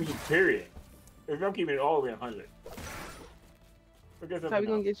people looking at me, period. If I'm keeping it all the way 100. How we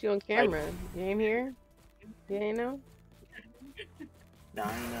gonna get you on camera? You ain't here? You ain't know? Nah,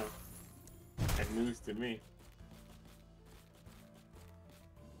 I ain't know. That's news to me.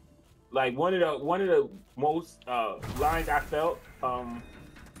 Like one of the most lines I felt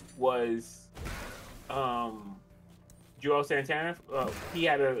was Joel Santana. He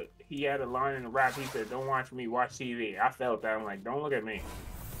had a line in the rap. He said, "Don't watch me, watch TV." I felt that. I'm like, don't look at me.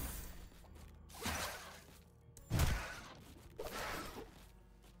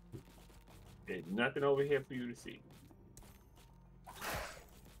 There's nothing over here for you to see.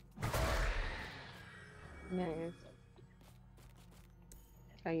 Nice.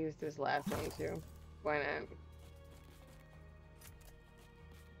 I used this last one too. Why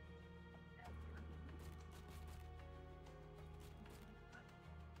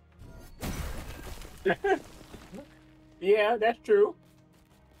not? Yeah, that's true.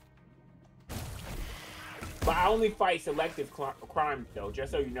 But I only fight selective crimes, though,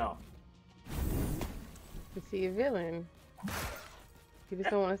 just so you know. To see a villain. You just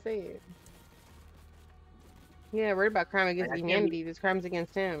don't want to say it. Yeah, worried about crime against humanity. There's crimes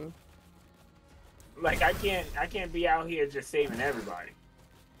against him. Like I can't be out here just saving everybody.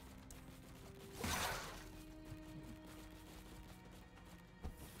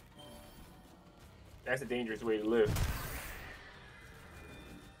 That's a dangerous way to live.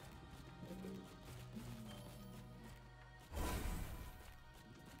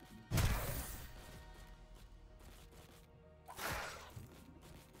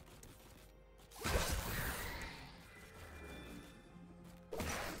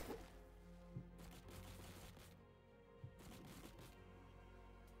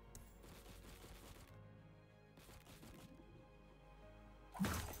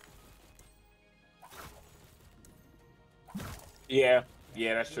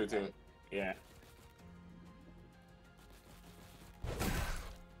 Yeah, that's true too. Yeah.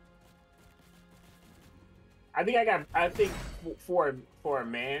 I think for a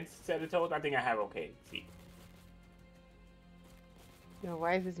man's set of toes, I think I have okay feet. Yo,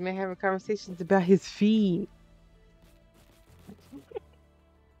 why is this man having conversations about his feet?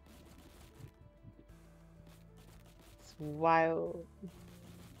 It's wild.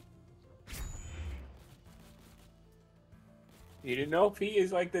 You didn't know feet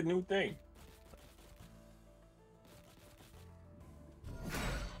is like the new thing.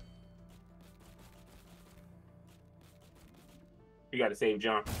 You gotta save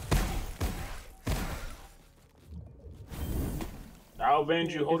John. I'll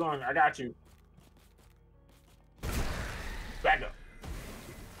avenge you. Hold on, I got you. Back up.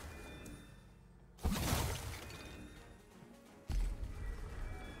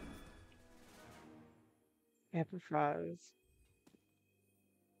 Pepper fries.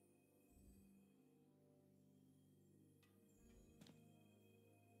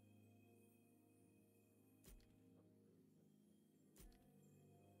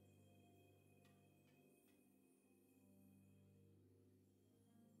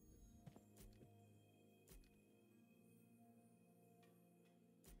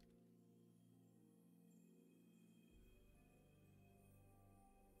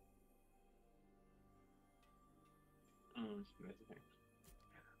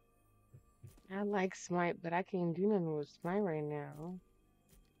 I like Smite, but I can't do nothing with Smite right now.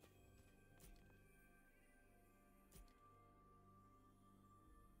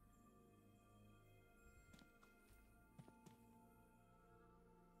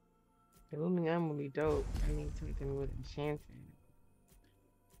 The Looming Arm will be dope. I need something with Enchanted.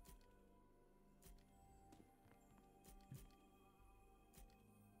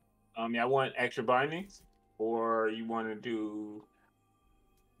 I want extra bindings, or you want to do?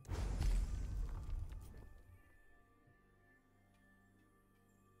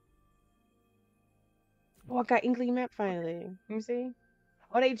 Oh, I got Inkley map finally. Let me see.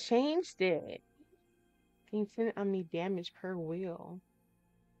 Oh, they changed it. Infinite Omni damage per wheel.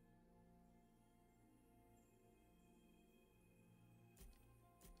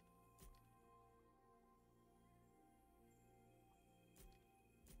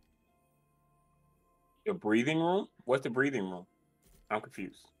 Your breathing room? What's the breathing room? I'm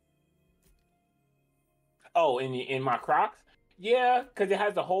confused. Oh, in my Crocs? Yeah, because it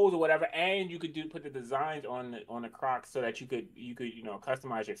has the holes or whatever, and you could put the designs on the Crocs so that you could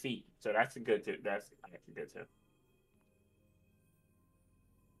customize your feet. So that's a good too. That's actually good too.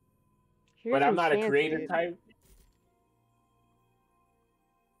 Here's But I'm not a creative Enchanted. type.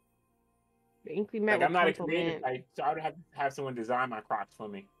 The Inkley map Like will I'm not a creative complement. type, so I would have to have someone design my Crocs for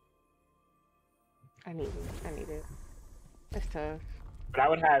me. I need it. I need it. That's tough. But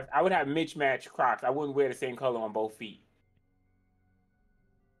I would have mismatched Crocs. I wouldn't wear the same color on both feet.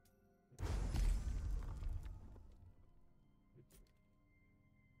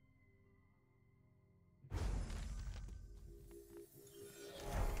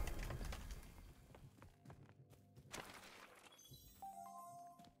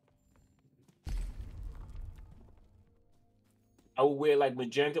 I would wear like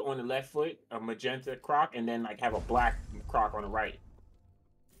magenta on the left foot, a magenta Croc, and then like have a black Croc on the right.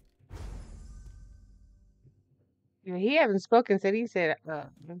 Yeah, he haven't spoken. He said,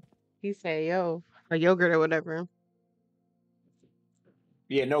 yo, a yogurt or whatever.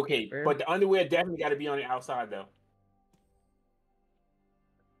 Yeah, no cape. But the underwear definitely got to be on the outside though.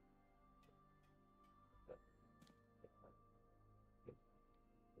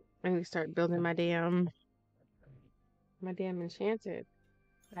 I need to start building my damn Enchanted.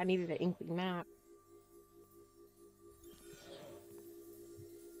 I needed an Inkley map.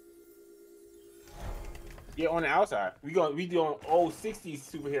 Yeah, on the outside. We doing old 60s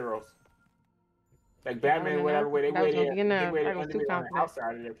superheroes. Like Yeah, I Batman wouldn't or whatever, know. where That was gonna be they enough. wear I their was too underwear on the confident.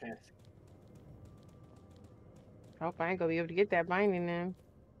 outside of their pants. I hope I ain't gonna be able to get that binding then.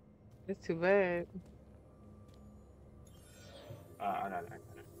 It's too bad. I know.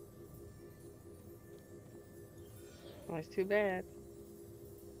 Well, it's too bad.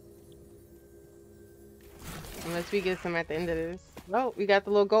 Unless we get some at the end of this. Oh, we got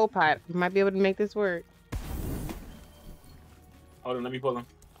the little gold pot. We might be able to make this work. Hold on, let me pull him.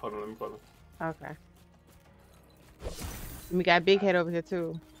 Okay. And we got Big Head over here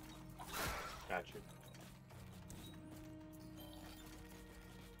too. Got you.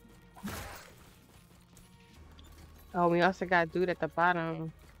 Oh, we also got dude at the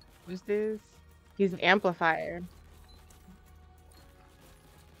bottom. Who's this? He's an amplifier.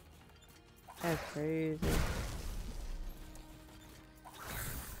 That's crazy.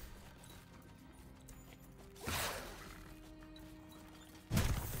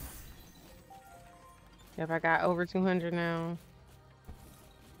 Yep, I got over 200 now.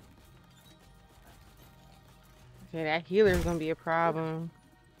 Okay, that healer's gonna be a problem.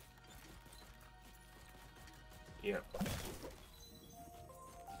 Yep.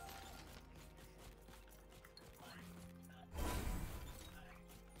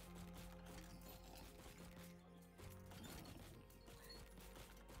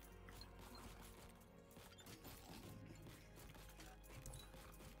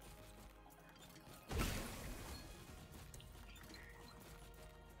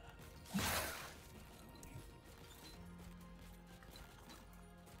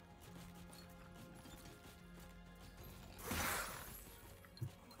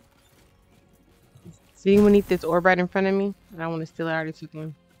 See when he this orb right in front of me? I don't want to steal it. I already took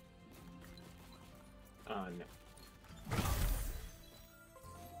one. No.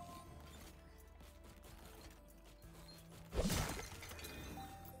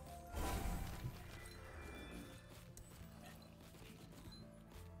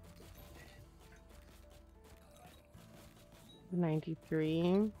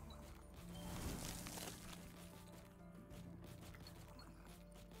 $93.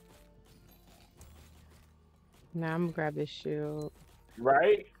 Now I'm gonna grab this shield.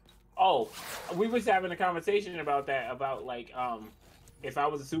 Right? Oh, we was having a conversation about that. About like, if I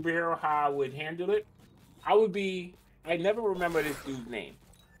was a superhero, how I would handle it. I would be. I never remember this dude's name.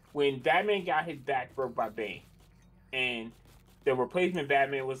 When Batman got his back broke by Bane, and the replacement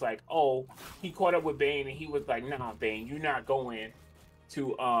Batman was like, "Oh, he caught up with Bane, and he was like, nah, Bane, you're not going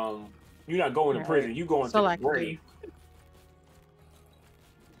to prison. You going to the grave."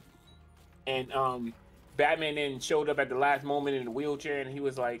 And Batman then showed up at the last moment in the wheelchair, and he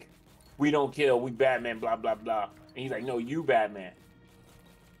was like, "We don't kill, we Batman, blah blah blah." And he's like, "No, you Batman.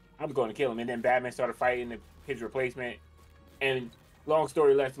 I'm going to kill him." And then Batman started fighting his replacement, and long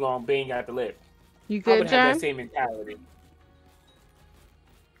story less long, Bane got to live. You good, I would John? have that same mentality.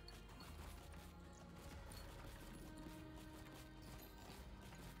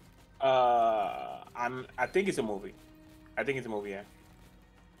 I think it's a movie. Yeah.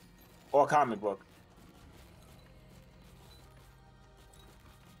 Or a comic book.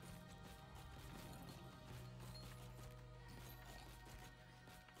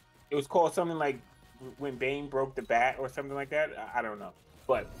 It was called something like When Bane Broke the Bat or something like that. I don't know.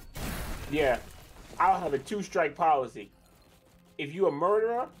 But yeah, I'll have a 2-strike policy. If you're a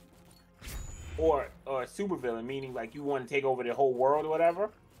murderer or a supervillain, meaning like you want to take over the whole world or whatever,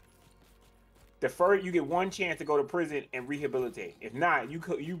 you get one chance to go to prison and rehabilitate. If not,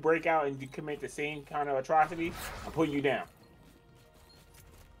 you break out and you commit the same kind of atrocity, I'm putting you down.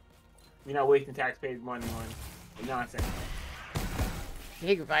 You're not wasting taxpayers' money on nonsense.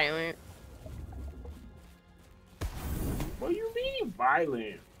 Big violent. What do you mean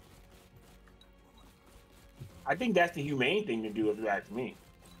violent? I think that's the humane thing to do if you ask me.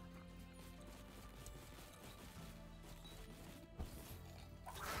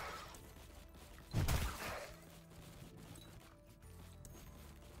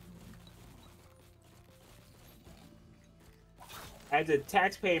 As a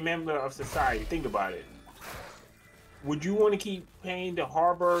taxpaying member of society, think about it. Would you want to keep paying the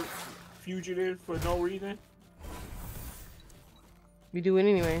harbor fugitives for no reason? We do it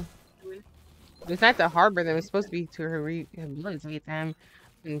anyway. It's not to harbor them. It's supposed to be to rehabilitate them.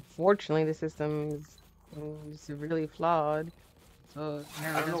 Unfortunately, the system is really flawed. So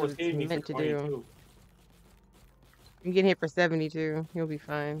I don't know what it's meant to do. 22. You get hit for 72. You'll be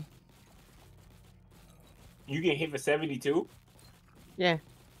fine. You get hit for 72? Yeah.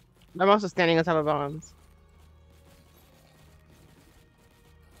 I'm also standing on top of bombs.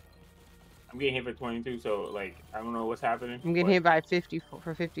 I'm getting hit for 22, so like I don't know what's happening. I'm getting hit by 54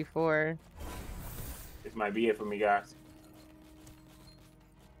 for 54. This might be it for me, guys.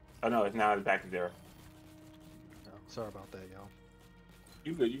 Oh no, it's now back to 0. No, sorry about that, y'all.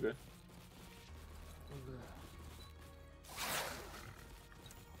 You good? You good?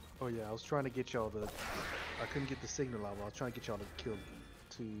 Oh yeah, I was trying to get y'all to. I couldn't get the signal out. But I was trying to get y'all to kill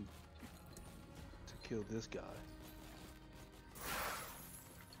this guy.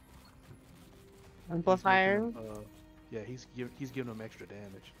 Amplifier? Yeah, he's giving him extra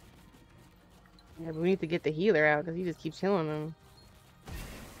damage. Yeah, but we need to get the healer out because he just keeps healing them.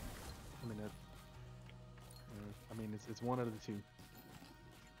 I mean, it's one of the two.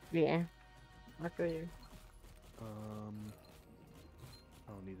 Yeah, I feel you. I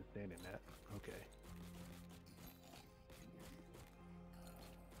don't need to stand in that. Okay.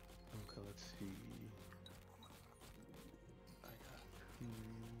 Okay, let's see. I got 2.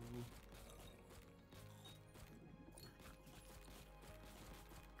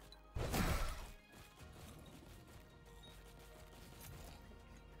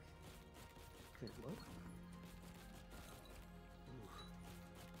 Wait, what?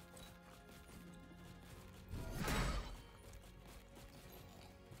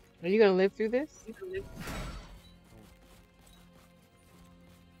 Are you gonna live through this?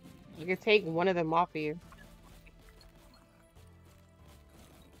 You can take one of them off of you.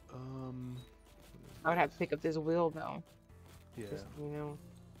 I would have to pick up this wheel though. Yeah. Just, you know.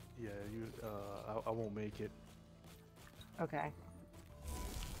 Yeah, I won't make it. Okay.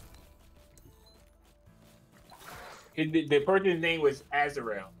 The person's name was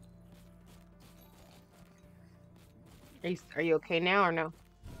Azrael. Are you okay now or no?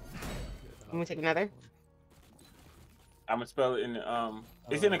 I'm gonna take another. I'm gonna spell it in the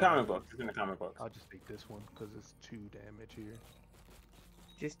It's in the comic book. It's in the comic book. I'll just take this one because it's 2 damage here.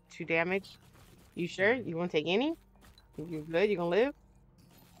 Just 2 damage. You sure? You want to take any? You good? You gonna live?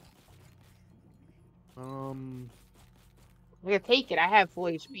 I'm gonna take it. I have full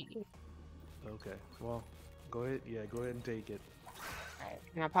HP. Okay. Well, go ahead. Yeah, go ahead and take it. Alright.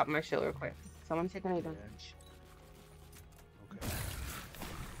 And I'll pop my shield real quick. So I'm taking any damage. Okay.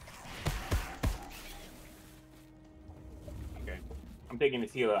 Okay. I'm taking the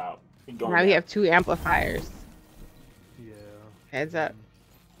sealer out. He's going Now we down. have 2 amplifiers. Yeah. Heads up.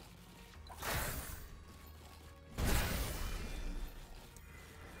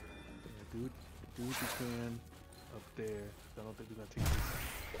 Yeah, do what you can up there. I don't think we're gonna take this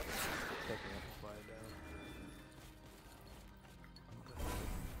second amplifier down. I'm gonna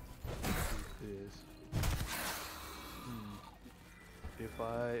do this. If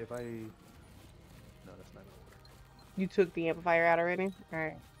I no, that's not gonna work. You took the amplifier out already?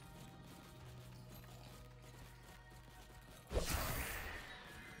 Alright.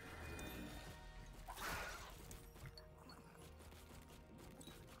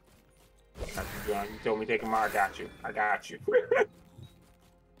 Got you, John. You told me take him out. I got you. I got you. Yeah. Let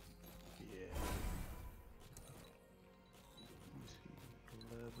me see.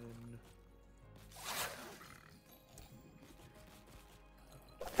 11.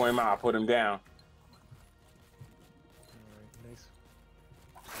 Point him out. Put him down. Alright,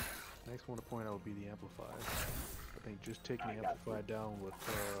 next one to point out would be the amplifier. I think just taking the amplifier down would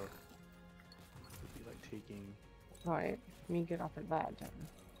be like taking Alright. Let me get off of that then.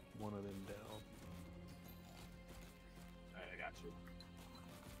 one of them down. Alright, I got you.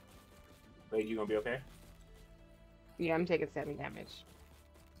 Wait, you gonna be okay? Yeah, I'm taking 7 damage.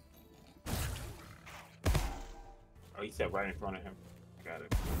 Oh, he sat right in front of him. I got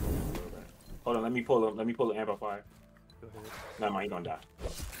it. Hold on, let me pull him. Let me pull the amplifier. Go ahead. Never mind, he gonna die.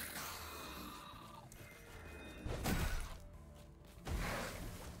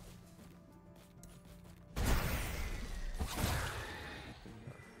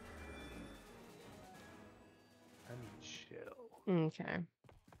 I need shell. Okay.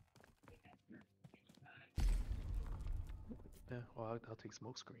 Yeah, well, I'll take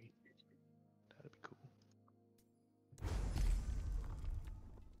smoke screen. That'd be cool.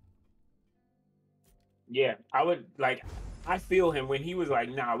 Yeah, I would like. I feel him when he was like,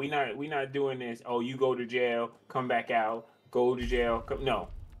 "Nah, we not doing this. Oh, you go to jail, come back out, go to jail. No,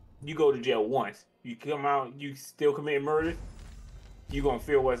 you go to jail once. You come out, you still commit murder. You gonna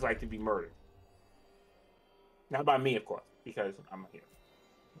feel what it's like to be murdered. Not by me, of course, because I'm here.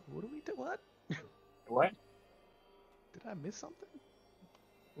 What do we do? What? What? Did I miss something?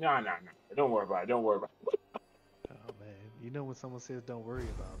 No. Don't worry about it. Don't worry about it. Oh man, you know when someone says don't worry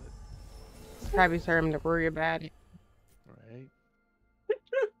about it, Probably tell him to worry about it. right?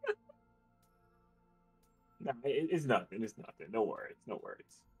 No, it's nothing. It's nothing. No worries. No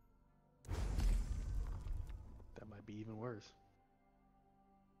worries. That might be even worse.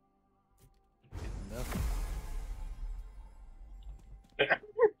 It's nothing.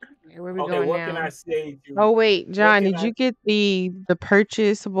 Where we Okay, going what now? can I say to? Oh wait, John, can did I- you get the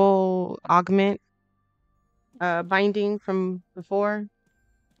purchasable augment binding from before?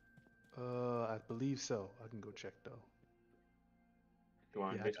 I believe so. I can go check though. You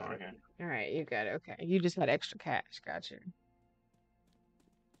want Yeah, I this got one? it. Okay. All right, you got it. Okay, you just had extra cash. Gotcha.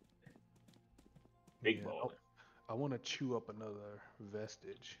 Big Yeah, ball. I want to chew up another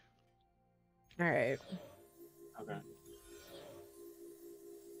vestige. All right. Okay.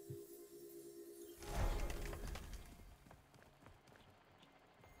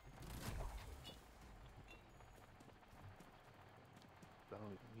 I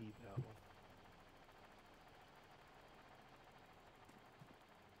don't even need that one.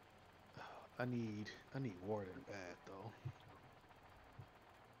 I need warden bad though.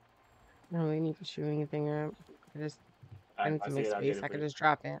 I don't really need to shoot anything up. I need I to see make it. I'll get space. it I for could you. just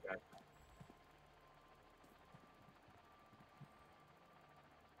drop it. Okay.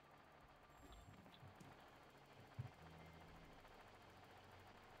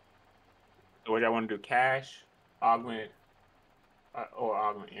 So what y'all want to do? Cash, augment, or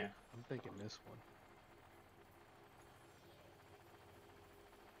augment? Yeah. I'm thinking this one.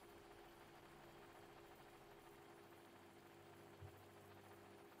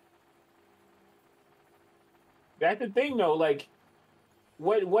 That's the thing, though. Like,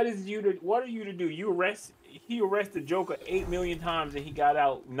 what are you to do? He arrested Joker 8 million times and he got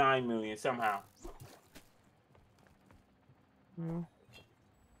out 9 million somehow. Mm.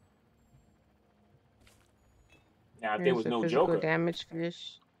 Now, if there Here's was the no physical Joker, damage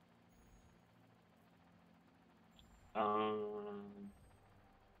fish. um,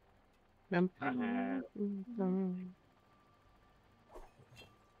 Bum, I have bum,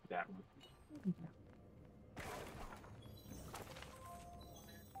 that one.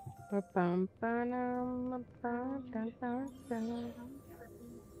 bum, ba-dum, ba-dum.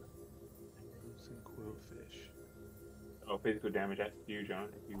 Boots and quillfish. Oh, physical damage. That's you, John.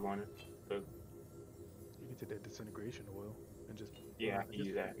 If you want it. So, You can take that disintegration oil and just yeah, I can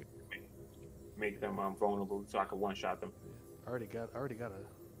use that. Make them vulnerable so I can one shot them. I already got a 2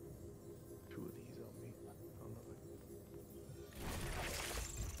 of these on me. I don't know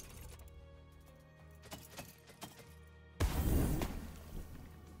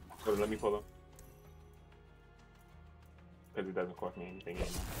if So let me pull them. Because it doesn't cost me anything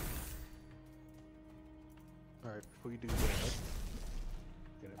anymore. Alright, before you do that,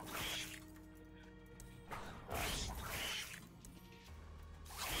 get it.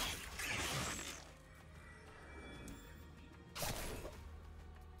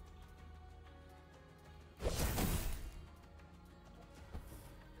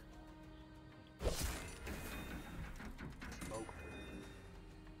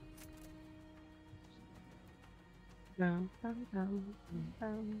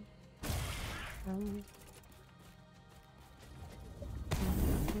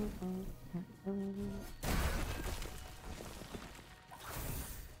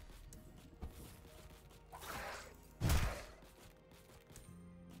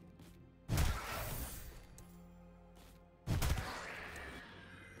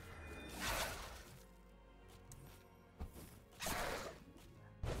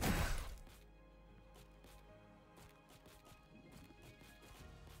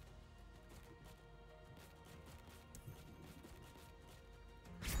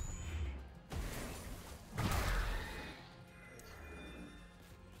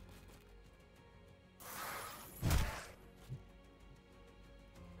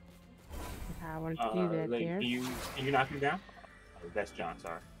 I wanted to do that like, there. Can you knock him down? Oh, that's John,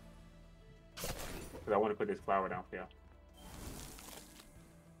 sorry. Because I want to put this flower down for you.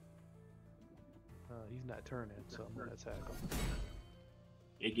 He's not turning, so I'm gonna attack him.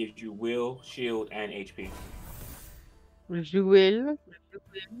 It gives you will, shield, and HP. Jewel.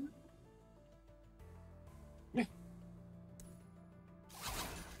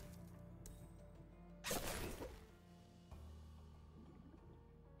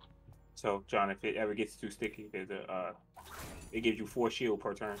 So, John, if it ever gets too sticky, there's a it gives you 4 shield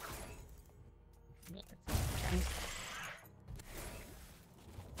per turn.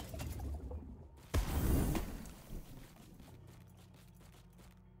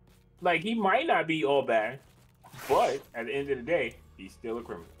 Like, he might not be all bad, but at the end of the day, he's still a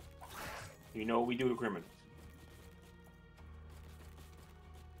criminal. You know what we do to criminals.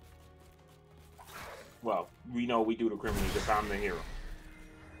 Well, we know we do to criminals if I'm the hero.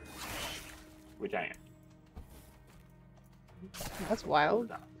 Which I am. That's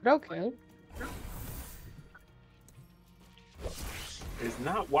wild. But okay. It's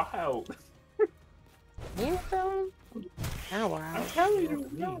not wild. You know? Not wild. I'm telling you.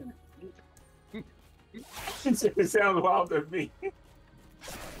 No. It sounds wild to me.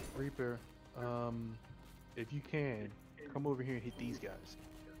 Reaper, if you can, come over here and hit these guys.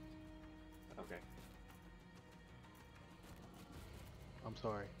 Okay. I'm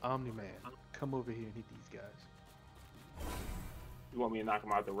sorry, Omni-Man, come over here and hit these guys. You want me to knock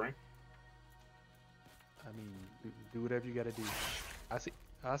him out the ring? I mean, do whatever you gotta do. I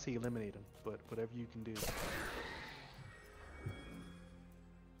say eliminate them, but whatever you can do.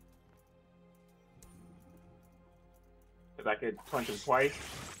 Because I could punch him twice,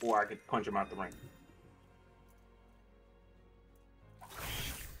 or I could punch him out the ring.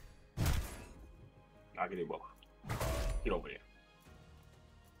 I'll get it both. Get over there.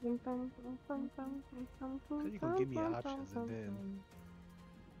 So you can give me options and then.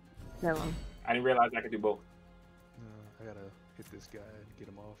 No. I didn't realize I could do both. I gotta hit this guy and get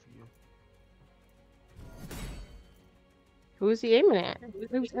him off of you. Who's he aiming at?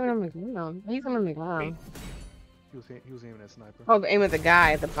 Who's aiming on the ground? He's aiming on the ground. He was aiming at sniper. Oh, aim at the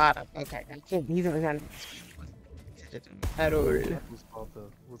guy at the bottom. Okay, he's aiming at at all.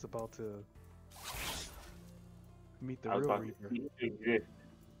 Was about to meet the I was real about Reaper. to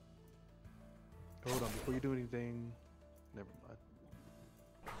Hold on, before you do anything, never mind.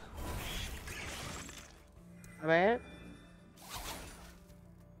 Alright.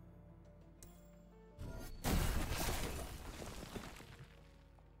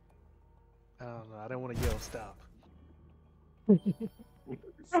 I don't know. I don't want to yell stop. Wait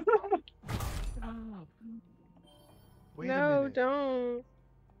a No, minute. don't.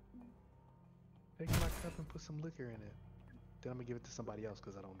 Take my cup and put some liquor in it. Then I'm gonna give it to somebody else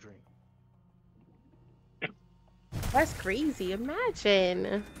because I don't drink. That's crazy.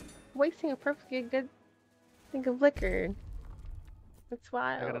 Imagine wasting a perfectly good thing of liquor. That's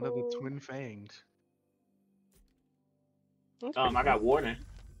wild. I got another twin fanged. I got warning.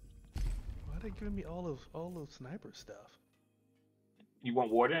 Why are they giving me all of sniper stuff? You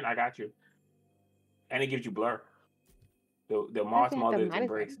want warden? I got you. And it gives you blur. The Moss Mother's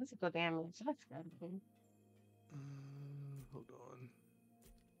embrace. Physical damage. That's good.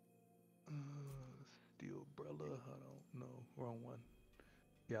 wrong one.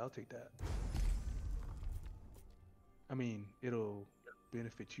 Yeah, I'll take that. I mean, it'll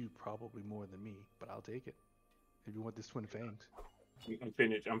benefit you probably more than me, but I'll take it. If you want this twin fangs. I'm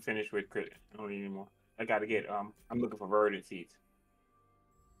finished. I'm finished with crit. I don't need any more. I gotta get. I'm looking for verdant seeds.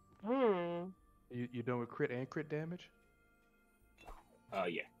 Hmm. You done with crit and crit damage?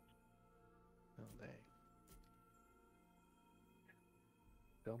 Yeah. Oh dang.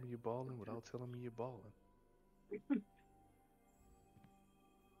 Tell me you're balling without telling me you're balling.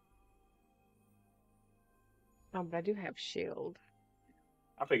 Oh, but I do have shield.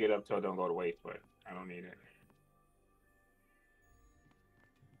 I'll pick it up so it don't go to waste, but I don't need it.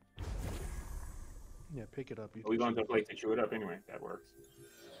 Yeah, pick it up. We're going to a place to chew it up anyway. That works.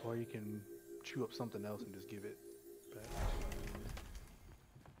 Or you can chew up something else and just give it back.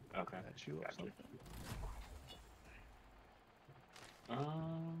 Okay. Chew up something.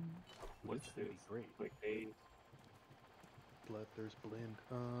 What's this? Great. Quick days. Bloodthirst blend.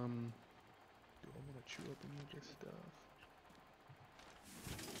 Do I want to chew up any of this stuff?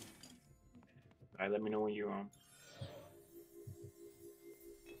 Alright, let me know when you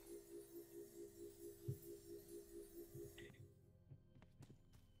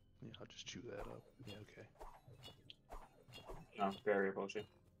Yeah, I'll just chew that up. Yeah, okay. barrier potion.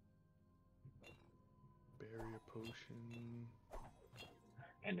 Barrier potion.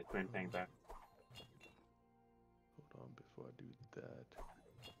 And the twin thing back. Hold on before I do that.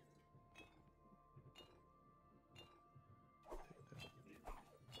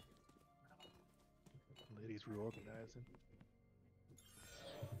 Lady's reorganizing.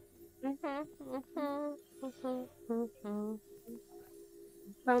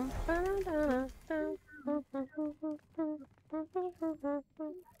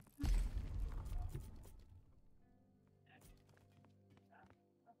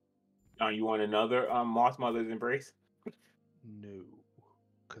 You want another Moss Mother's Embrace? No,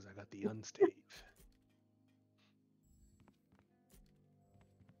 because I got the Uhnstave.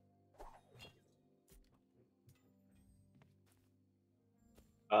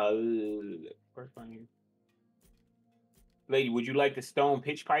 First binding. Lady, would you like the Stone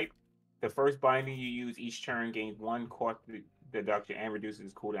Pitch Pipe? The first binding you use each turn gains 1 cost deduction and reduces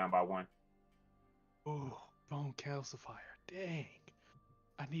its cooldown by 1. Oh, Bone Calcifier. Dang.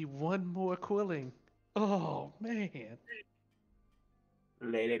 I need 1 more quilling. Oh, man.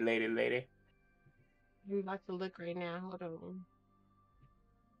 Lady. I'm about to look right now. Hold on.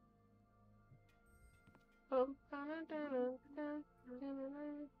 Let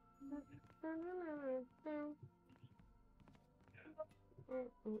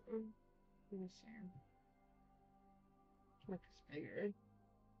me see. Make this bigger.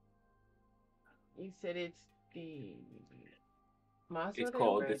 You said it's the It's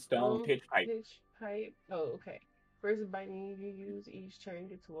called the Stone Pitch Pipe. Pitch pipe. Oh, okay. First binding you use each turn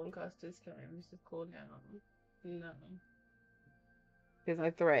gets 1 cost discount. This is cooldown. No. Because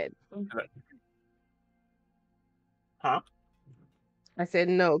I thread. Huh? I said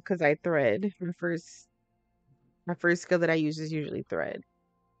no because I thread. My first skill that I use is usually thread.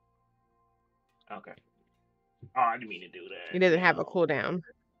 Okay. Oh, I didn't mean to do that. It doesn't have a cooldown.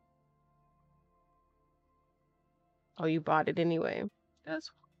 Oh, you bought it anyway.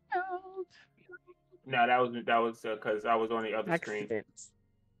 That's wild. No, that was because I was on the other screen.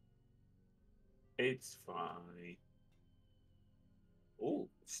 It's fine. Ooh,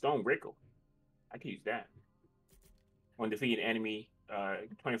 Stone Rickle. I can use that. When defeating enemy,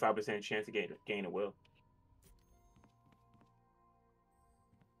 25% chance to gain a will.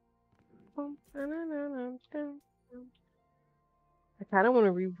 I kind of want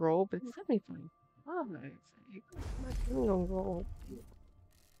to re-roll, but it's 75. Oh, I'm not gonna roll.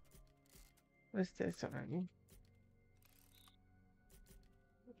 What's this one?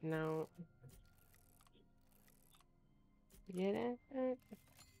 No. Get it?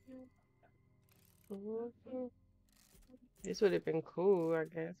 This would have been cool, I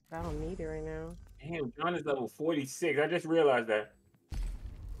guess, but I don't need it right now. Damn, John is level 46. I just realized that.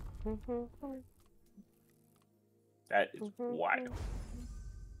 That is wild.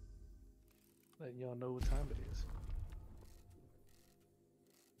 Letting y'all know what time it is.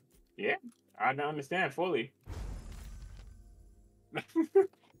 Yeah, I don't understand fully.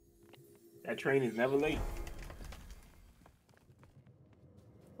 That train is never late.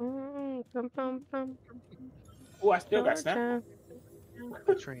 Oh, I still got snap.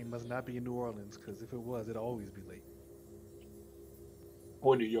 The train must not be in New Orleans, because if it was, it'd always be late.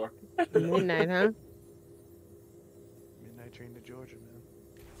 Or New York. Midnight, huh? Midnight train to Georgia, man.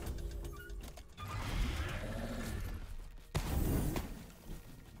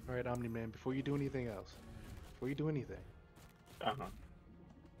 Alright, Omni-Man, before you do anything else, Uh-huh.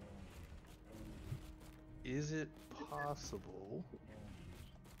 Is it possible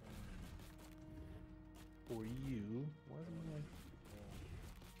for you? Why is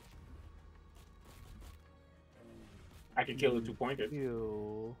I can kill the 2-pointer.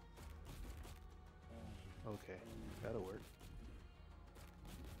 kill? Okay, that'll work.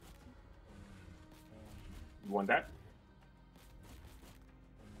 You want that?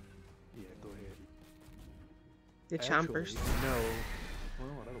 Yeah, go ahead. The chompers. No.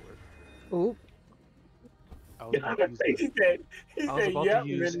 Well, that'll work. Oop. I was about to use he said, yep,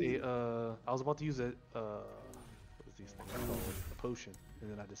 I was about to use a what is these things called? A potion, and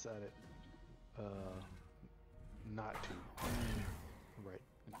then I decided not to. Right.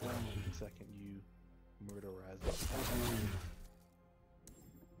 Until the second you murderize it.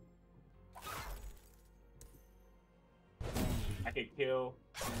 I could kill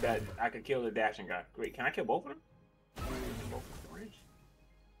that. I could kill the dashing guy. Wait, can I kill both of them? Both of them rich?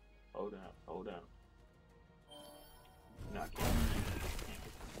 Hold up, hold up. No, I can't.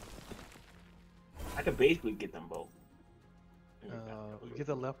 I could basically get them both. Get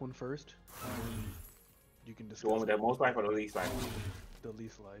the left one first. You can discuss The one with the most life or the least life? the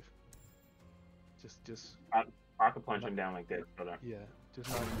least life. Just. I could punch him down like that. Hold on. Yeah, just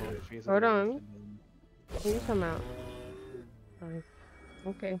knock him on the face. Hold on. And then... Can you come out? Sorry.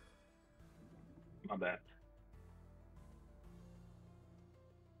 Okay. My bad.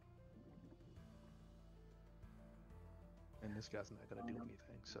 And this guy's not gonna do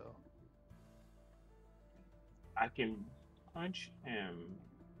anything, so. I can punch him.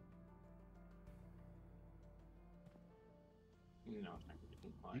 No,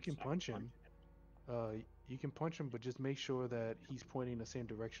 You can punch him. You can punch him, but just make sure that he's pointing the same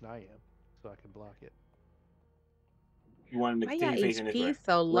direction I am, so I can block it. You want him to Why continue your facing this way? HP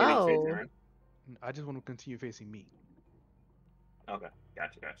so Where he's facing, low? right? I just want to continue facing me. Okay,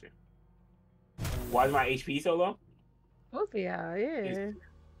 gotcha. Why is my HP so low? Both of y'all, yeah.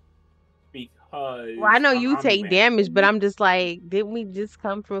 Because Well, I know I'm you take Omni-Man. damage, but I'm just like, didn't we just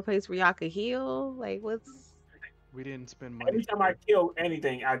come from a place where y'all could heal? Like, what's... We didn't spend money. Every time I kill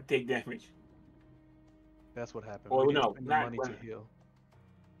anything, I take damage. That's what happened. Well, we didn't no, spend the not money when- to heal.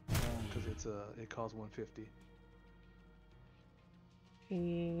 Because it costs 150.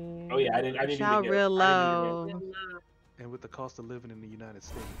 Yeah. Oh yeah, I didn't Y'all even get real it. I didn't even low. And with the cost of living in the United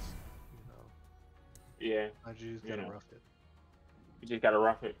States, Yeah, I just gotta Yeah. rough it. you just gotta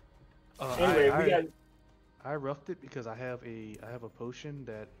rough it. Uh, Anyway, I, we got. I roughed it because I have a potion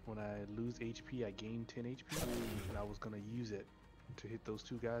that when I lose HP, I gain 10 HP, and I was gonna use it to hit those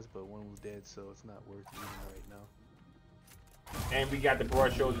two guys, but one was dead, so it's not worth using right now. And we got the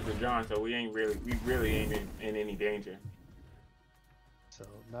broad shoulders of John, so we really ain't in any danger. So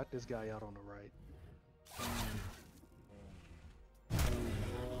knock this guy out on the right.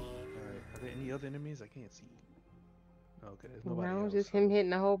 Alright, are there any other enemies? I can't see. Okay, there's nobody No, else. just him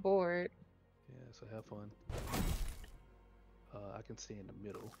hitting the whole board. Yeah, so have fun. I can stay in the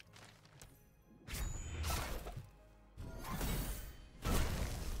middle.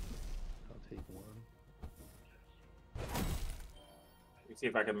 I'll take one. Let me see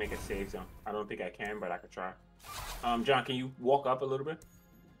if I can make a save zone. I don't think I can, but I could try. John, can you walk up a little bit?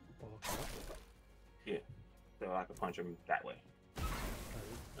 Yeah, so I can punch him that way.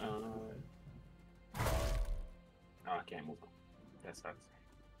 Oh, I can't move him. That sucks.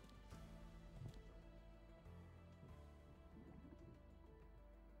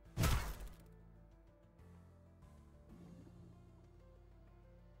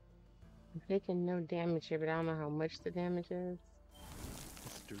 I'm taking no damage here, but I don't know how much the damage is.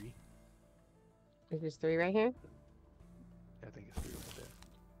 It's 3. Is this 3 right here? I think it's 3 right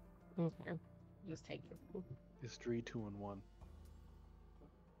there. Okay. Just take it. It's 3, 2, and 1.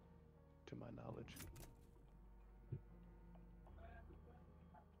 To my knowledge.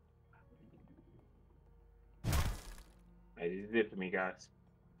 Hey, this is it for me, guys.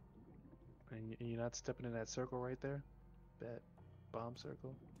 And you're not stepping in that circle right there? That bomb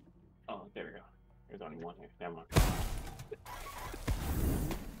circle? Oh, there we go. There's only one here. Never mind.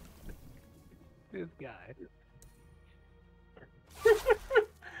 This guy.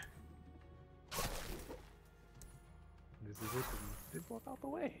 This is it. Just walk out the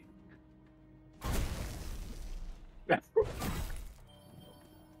way.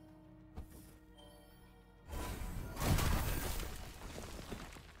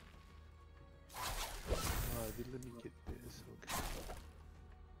 Let me get this. Okay.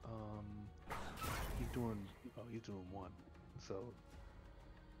 He's doing 1. So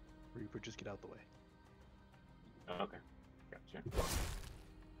Reaper, just get out the way. Okay, gotcha.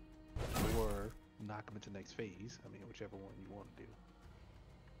 Or knock him into next phase. I mean, whichever one you want to do.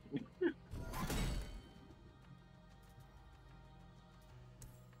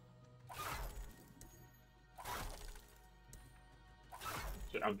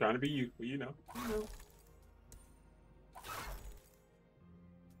 I'm trying to be useful, you know.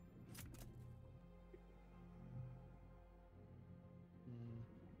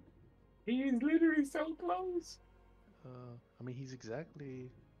 He is literally so close. I mean, he's exactly.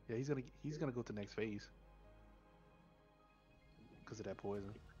 Yeah, he's gonna go to next phase because of that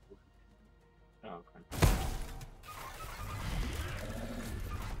poison. Oh, okay.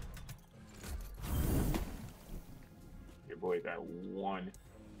 Your boy's at 1.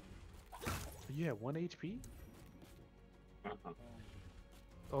 You have 1 HP. Uh-huh.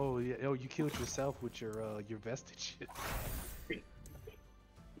 Oh yeah. Oh, you killed yourself with your vestige.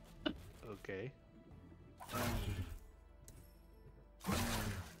 Okay.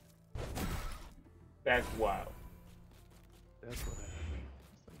 That's wild. That's what happened.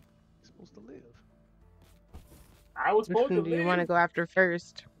 It's like, you're supposed to live. I was Which supposed to one do you want to live. go after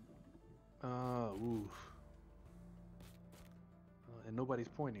first? Oof. And nobody's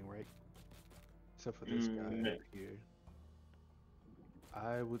pointing, right? Except for this guy No. up here.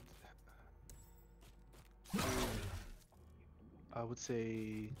 I would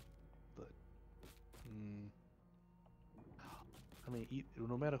say, but, I mean,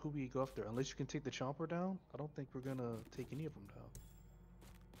 no matter who we go after, unless you can take the Chomper down, I don't think we're gonna take any of them down.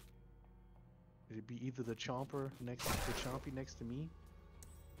 It'd be either the Chompy next to me,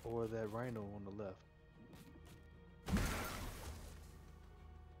 or that Rhino on the left.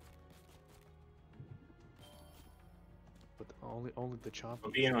 But only the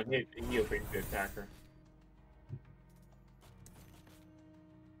Chompy. Being on hit, he'll fix the attacker.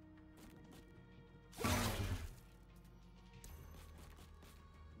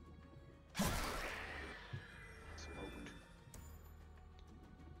 Smoked.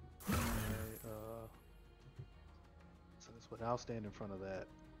 Alright, so that's what I'll stand in front of that.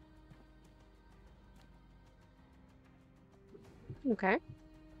 Okay.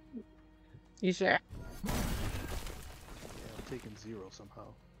 You sure? Yeah, I'm taking 0 somehow.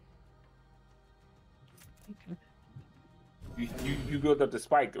 You built up the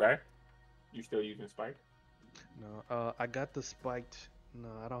spike, right? You still using spike? No, I got the spiked. No,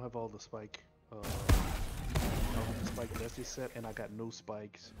 I don't have all the spike. I don't have the spike vestige set, and I got no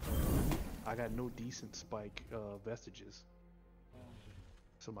spikes. I got no decent spike vestiges.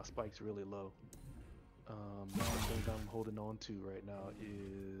 So my spike's really low. The thing I'm holding on to right now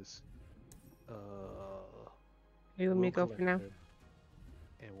is You let me Will go for now. Collector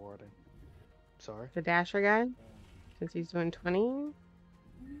and Warding. Sorry? The Dasher guy? Since he's doing 20?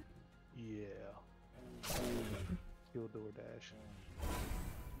 Yeah. Kill DoorDash.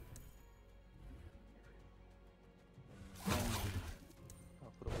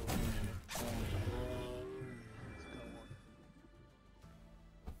 I'll put a little Let's go on.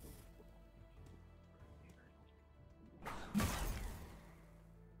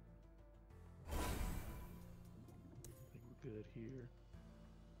 I think we're good here.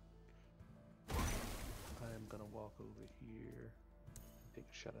 I am gonna walk over here, take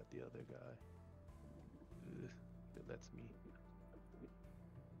a shot at the other guy. Ugh, yeah, that's me.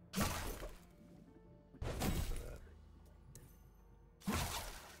 For that.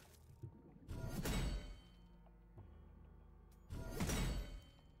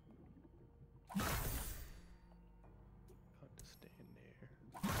 Got to stand there.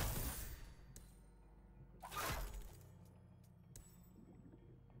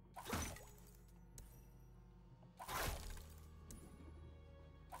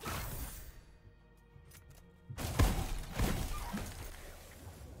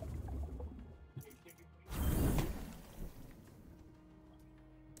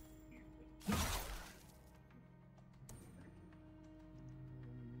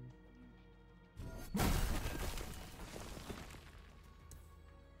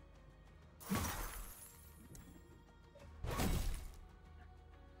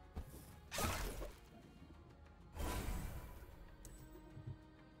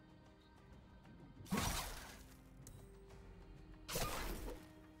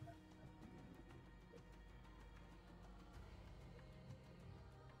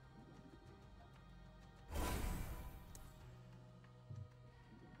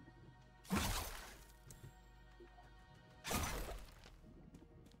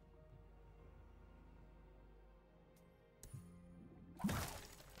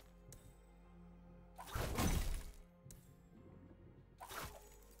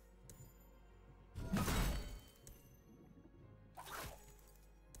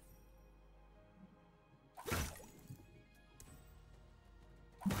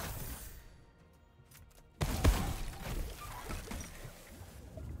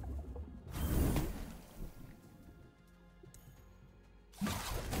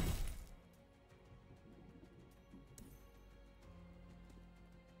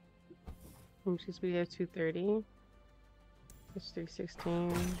 Movement speed of 230. It's 316.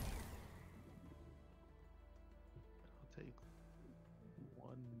 I'll take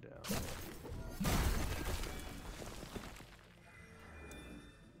one down.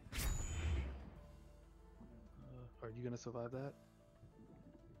 Are you gonna survive that?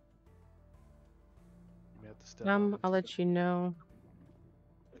 You may have to step out I'll into let you know.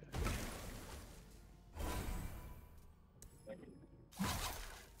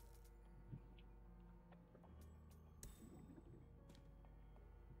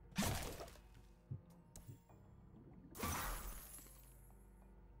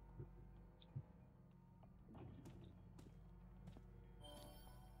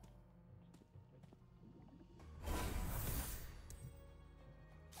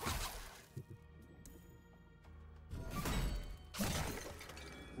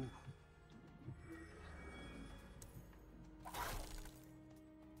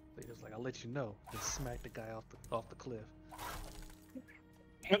 They just like, I'll let you know. And smack the guy off the cliff.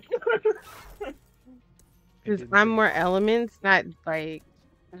 Because I'm more elements, not like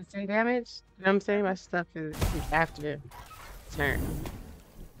instant damage. You know what I'm saying? My stuff is after turn.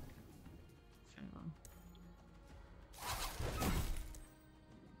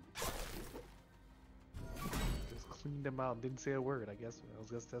 Just cleaned them out, didn't say a word. I guess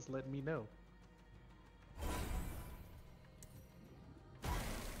that's letting me know.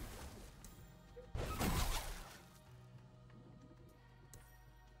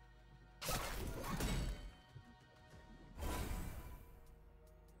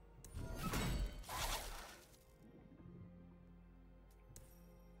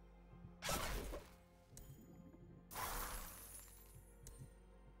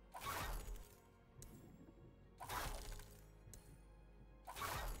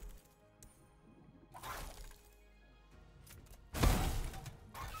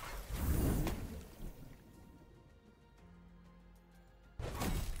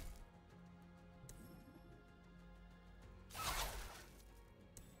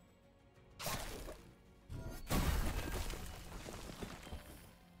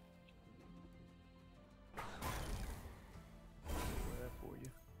 For you.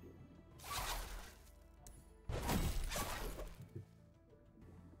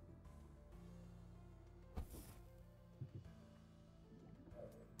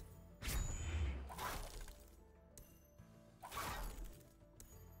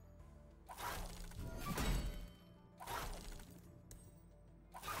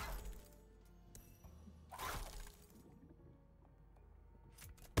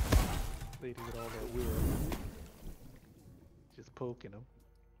 They did all that will. Just poking them.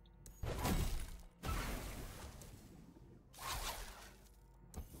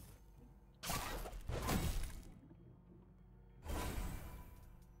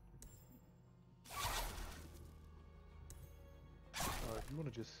 Alright, you wanna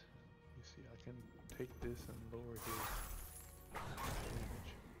just, you see, I can take this and lower his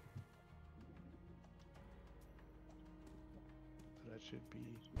damage. So that should be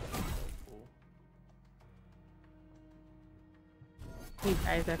helpful. He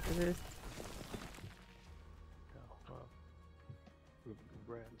dies after this. Yeah,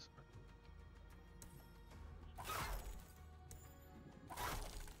 congrats.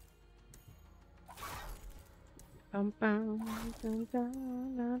 Bum, bum, dum, dum,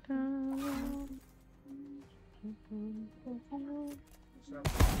 dum, dum.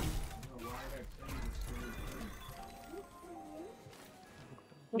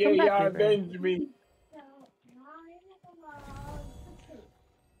 Yeah, Welcome back, y'all River. avenged me.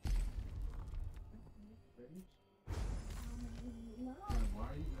 Why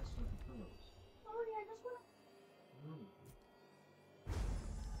are you messing up the pillows?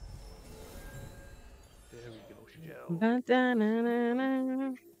 There we go, shell. Da, da, na, na, na.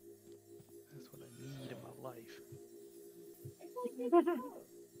 That's what I need in my life.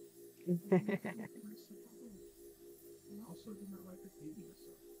 And also do not like the TV or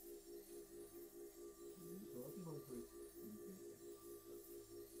so. So let me go quick.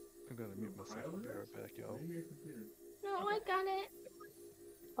 I'm gonna mute myself. I'll be right back, y'all. No, I got it.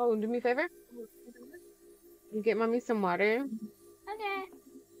 Oh, do me a favor. You get mommy some water. Okay.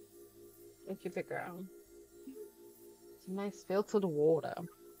 Thank you, big girl. Some nice filtered water.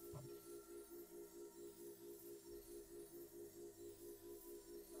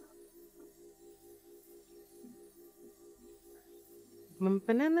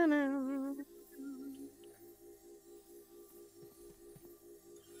 Banana.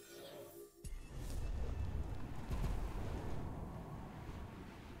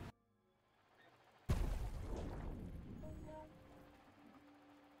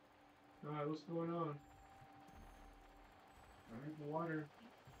 Alright, what's going on? I need the water.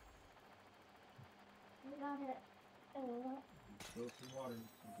 We got it. Spill some water. Into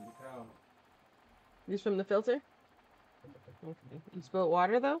the cow. Just from the filter? Okay. You spilled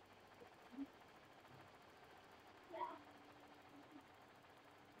water though?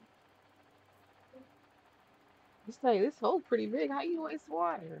 It's like this hole pretty big. How you waste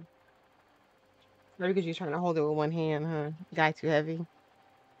water? Maybe because you're trying to hold it with one hand, huh? Guy too heavy.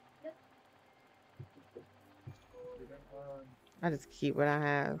 I just keep what I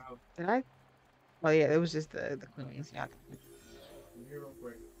have. Did I? Oh yeah, it was just the coins. Yeah. Come here real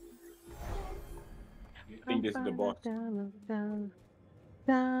quick. I think this is the boss.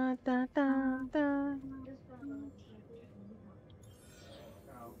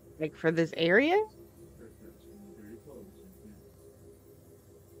 Like for this area? Very close.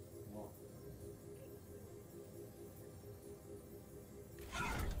 Come on.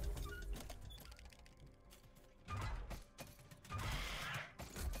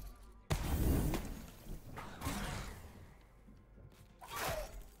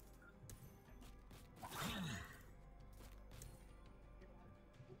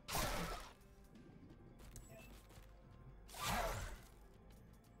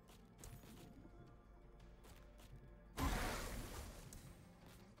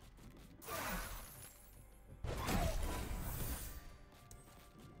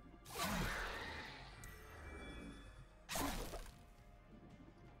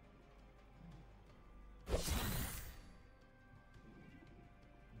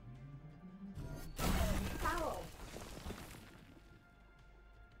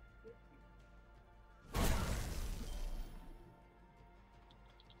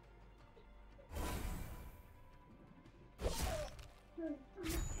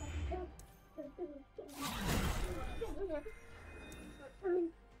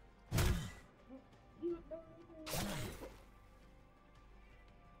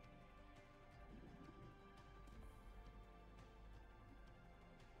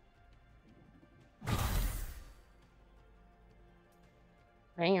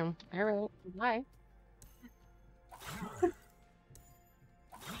 Damn. All right. Bye.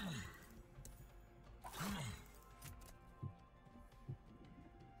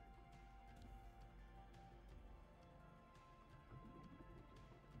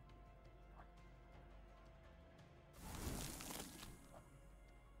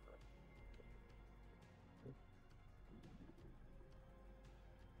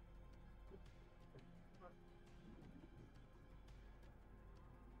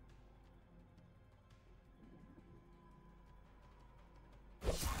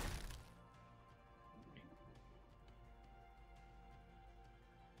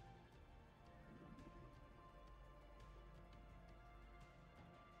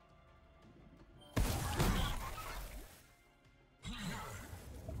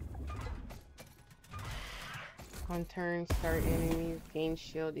 On turn, start enemies, gain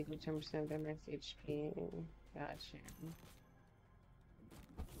shield equal to 10% of their max HP. Gotcha.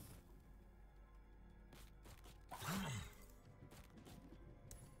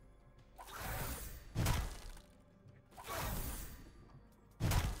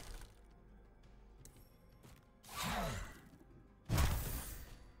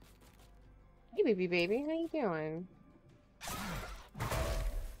 Hey, baby, how you doing?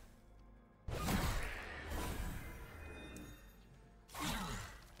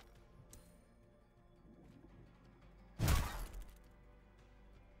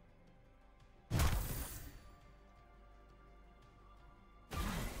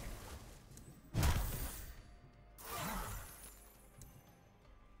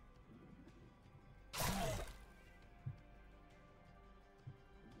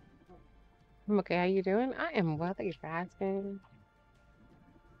 I'm okay. How you doing? I am well. Thank you for asking.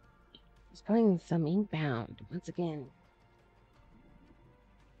 Just playing some Inkbound once again.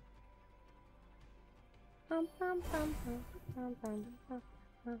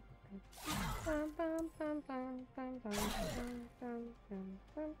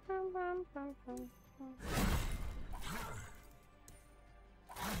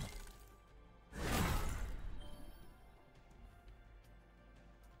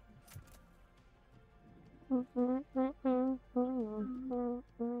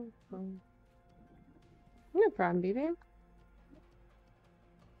 No problem, baby.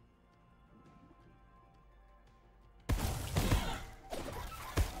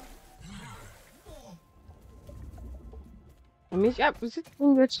 I miss you. I was just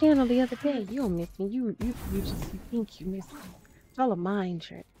on your channel the other day. You don't miss me. You think you miss me. It's all a mind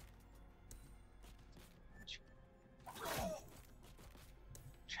trick.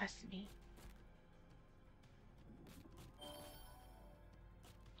 Trust me.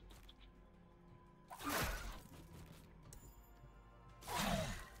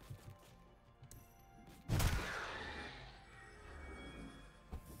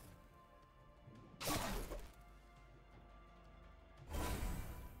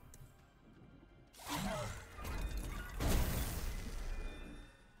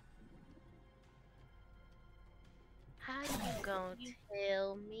 How you gonna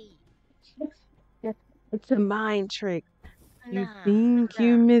tell me? It's a mind trick. You Nah, think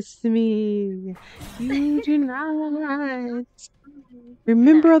you nah, miss me. You do not. nah.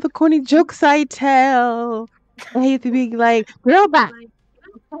 Remember all the corny jokes I tell. I hate to be like, girl back.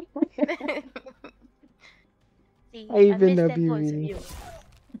 See, I I even miss know that voice of BB. yours.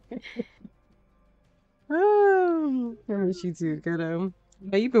 I miss you too, kiddo.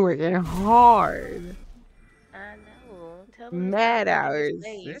 Now you've been working hard. I know. Tell them to stop Mad working the hours.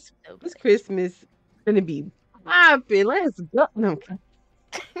 slaves so This much. Christmas gonna be popping. Let's go. No,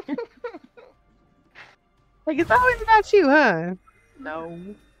 like it's always about you, huh?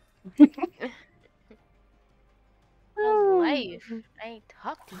 No. How's Oh, life? I ain't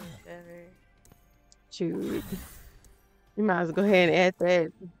talked to you in forever. shoot. You might as well go ahead and add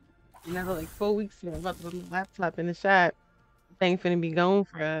that. Another like 4 weeks now. I'm about to put my laptop in the shop. Thing finna be gone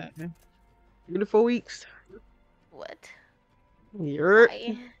for 3 to 4 weeks. What? Yerp.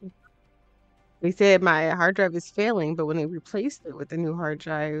 Why? They said my hard drive is failing, but when they replaced it with the new hard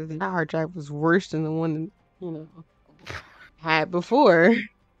drive, that hard drive was worse than the one you know had before.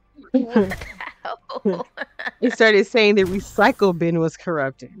 What? How? It started saying the recycle bin was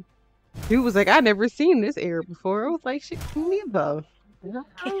corrupted. Dude was like, I never seen this error before. I was like, shit, me neither.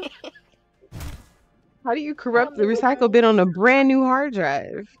 How do you corrupt the recycle bin on a brand new hard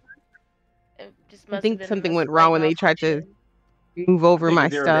drive? It just I must have think been something went like wrong when they tried to malfunction. move I over think my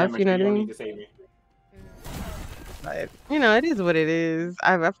it's zero stuff, you damage, know so what you I don't need mean? to save it. But it is what it is.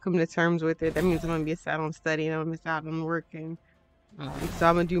 I've come to terms with it. That means I'm gonna be sad on studying, I'm gonna miss out on working. So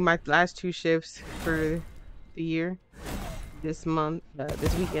I'm gonna do my last 2 shifts for the year this month,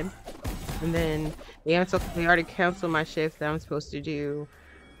 this weekend. And then they already canceled my shift that I'm supposed to do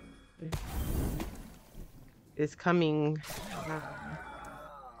this coming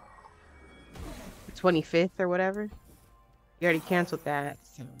 25th or whatever. You already canceled that,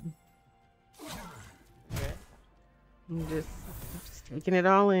 so I'm just taking it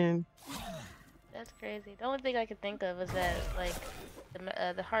all in. That's crazy. The only thing I could think of is that like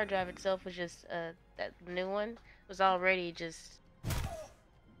the hard drive itself was just that new one was already just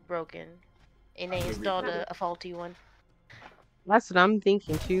broken, and they installed a faulty one. That's what I'm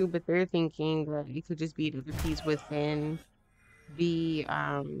thinking too, but they're thinking that it could just be another piece the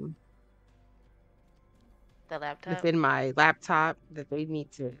The laptop. within my laptop that they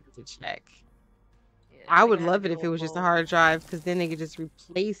need to check. Yeah, I they're would gonna have to love it do if it a was just a full. hard drive because then they could just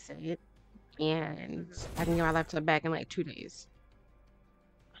replace it and I can get my laptop back in like 2 days.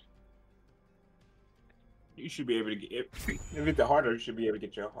 You should be able to get if it's the harder, you should be able to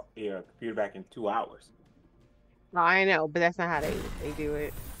get your computer back in 2 hours. I know, but that's not how they do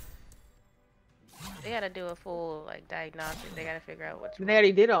it. They gotta do a full like diagnostic. They gotta figure out what's They wrong.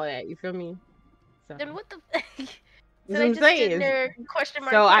 already did all that. You feel me? So Then what the? So that's what they I'm just sitting saying. there question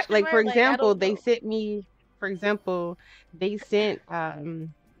mark So I question like for mark. Like I example, don't know. they sent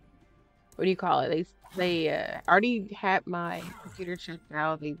what do you call it? They already had my computer checked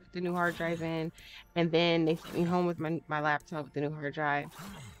out. They put the new hard drive in, and then they sent me home with my laptop with the new hard drive.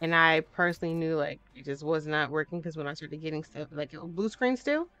 And I personally knew like it just was not working because when I started getting stuff like it was blue screen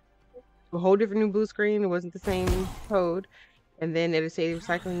still, a whole different new blue screen. It wasn't the same code. And then it'd say the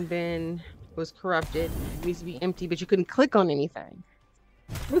recycling bin was corrupted. It needs to be empty, but you couldn't click on anything.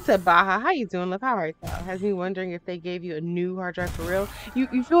 What's up, Baha? How you doing, love? How are you? Has me wondering if they gave you a new hard drive for real.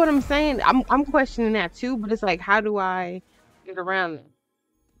 You feel what I'm saying? I'm questioning that too, but it's like, how do I get around it?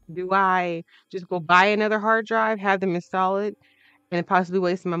 Do I just go buy another hard drive, have them install it, and possibly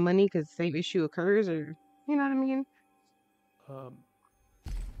waste my money because the same issue occurs, or you know what I mean? Um,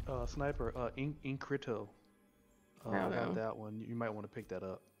 Sniper, Inkrito. I don't I have know. that one. You might want to pick that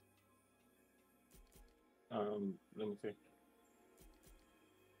up. Let me see.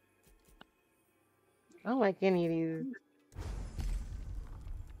 I don't like any of these.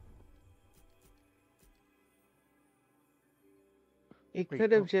 It Wait,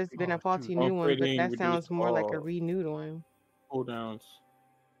 could have just been a shoot. faulty new one, but Upgrading that reduce sounds more like a all renewed one. cooldowns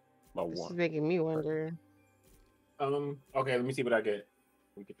by This is one. making me wonder. Okay, let me see what I get.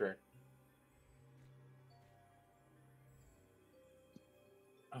 We can try.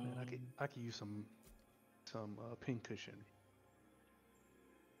 Man, I could use some pin cushion.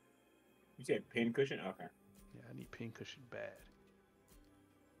 You said pin cushion? Okay. Yeah, I need pincushion bad.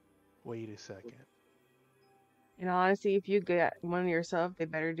 Wait a second. And honestly, if you get one yourself, they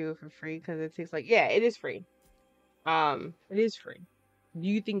better do it for free because it takes like, yeah, it is free. It is free. Do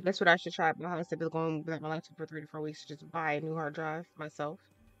you think that's what I should try? My instead of going without my laptop for 3 to 4 weeks, to just buy a new hard drive myself.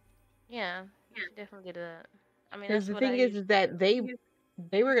 Yeah, you should definitely do that. I mean, Because that's the what I thing is usually that do.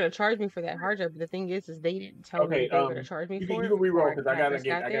 they were gonna charge me for that hard drive, but the thing is they didn't tell me Okay. that they were gonna charge me for You it can before reroll because I first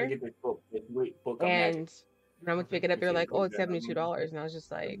got I gotta there. get this book. This book of magic. And when I went to pick it up, You they were said like, "Oh, book it's that. $72," and I was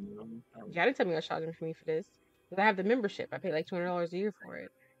just like, "Yeah, I didn't tell me you were charging for me for this. Because I have the membership. I pay like $200 a year for it.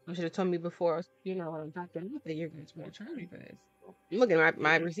 You should have told me before. When I'm talking about that you're going to charge me for this." I'm looking at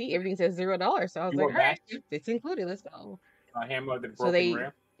my receipt. Everything says $0. So I was You like, want "All right, Bastion? it's included. Let's go." Hammer of the So Broken they,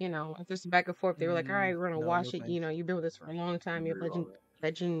 Ram. after some back and forth, they were like, "All right, we're gonna No, no wash it. thanks. You've been with us for a long time. You have Reroll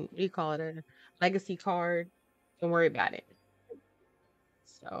legend. What do you call it? A legacy card. Don't worry about it."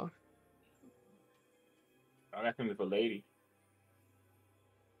 So I got something for lady.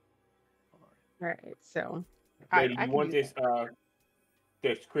 all right, so Lady, I you can want do this that.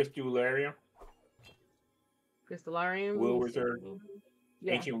 this Crystalarium, Crystalarium. Will Let me see. Reserve,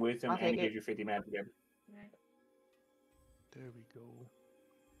 Yeah, Ancient Wisdom, I'll and take it it. gives you 50 magic damage. There we go.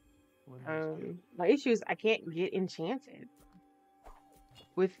 Limitless My issue is I can't get Enchanted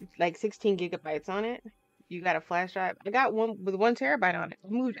with like 16 gigabytes on it. You got a flash drive. I got one with 1 terabyte on it. I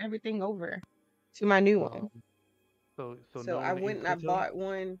moved everything over to my new one. So So no I went and I Inkrito? bought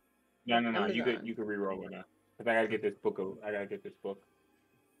one No. Amazon. You could reroll it now. Cause I gotta get this book. I gotta get this book.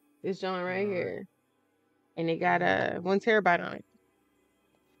 This John right Alright. here, and it got a 1 terabyte on it.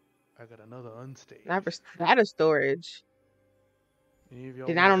 I got another Uhnstave. Not for data storage. Any of y'all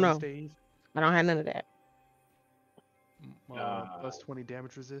Then want I don't know. Uhnstave? I don't have none of that. Plus 20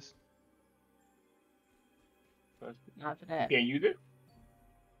 damage resist? Not for You that. can't use it.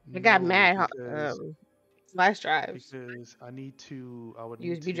 I got No, mad because, flash drives, because I would need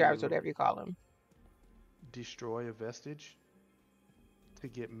USB drives, to whatever you call them. destroy a vestige to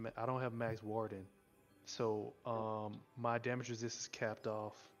get, I don't have max warden. So, my damage resist is capped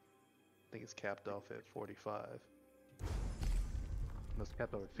off. I think it's capped off at 45. No, it's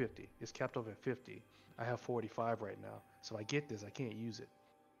capped off at 50. It's capped off at 50. I have 45 right now. So if I get this, I can't use it.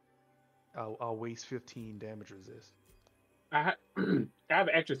 I'll waste 15 damage resist. I have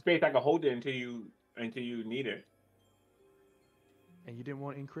extra space. I can hold it until you need it. And you didn't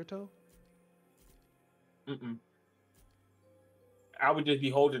want Inkrito? Mm-mm. I would just be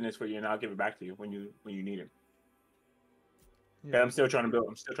holding this for you, and I'll give it back to you when you need it. Yeah. I'm still trying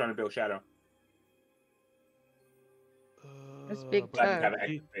to build Shadow. That's big But I just chunk. have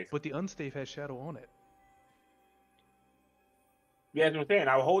extra space. But the Uhnstave has shadow on it. Yeah, that's what I'm saying.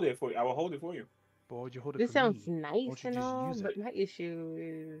 I will hold it for you. But why would you hold it This for sounds me? nice Won't you and just all, use but it? my issue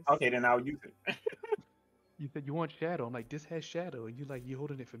is Okay, then I'll use it. You said you want shadow. I'm like, this has shadow, and you're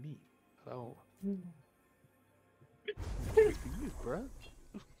holding it for me. I don't. It's for you, bruh.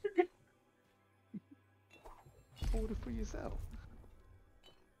 Hold it for yourself.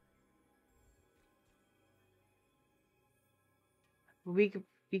 we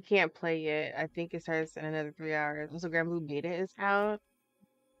can't play yet. I think it starts in another 3 hours. Also, Grand Blue Beta is out.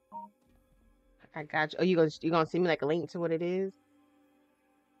 I got you. Oh, you gonna send me like a link to what it is?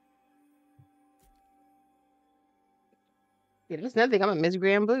 Yeah, there's nothing. I'm gonna miss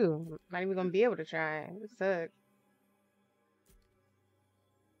Grand Blue. I'm not even gonna be able to try. It sucks.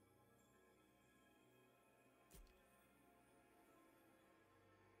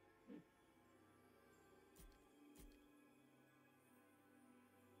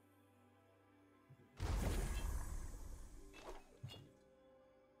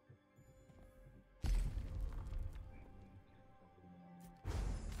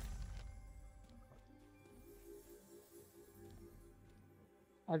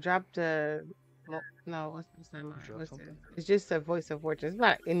 I dropped a. No, what's not mine? dropped What's something? it? It's just a voice of fortune. It's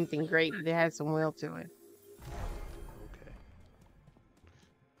not anything great, but it has some will to it. Okay.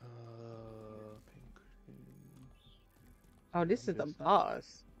 Pink. Oh, this is the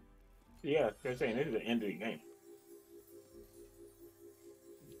boss. Yeah, they're saying this is the end of the game.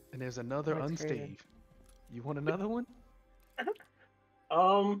 And there's another That's Uhnstave. crazy. You want another one?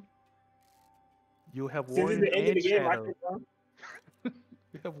 You'll have Since it's Warden the end of and the game, I Shadow. think,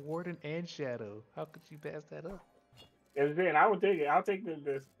 You have Warden and Shadow. How could you pass that up? as saying, I would take it. I'll take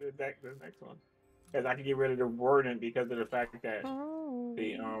the next one, because I can get rid of the warden because of the fact that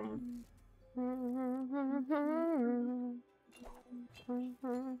the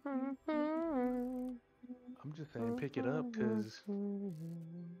I'm just saying pick it up because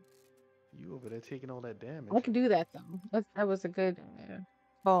you over there taking all that damage. I could do that though. That was a good.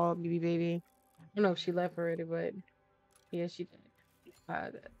 call BB Baby. I don't know if she left already, but yeah, she did.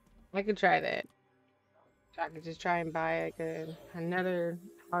 I could try that. I could just try and buy like another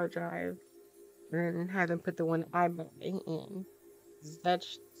hard drive and then have them put the one I bought in. 'Cause that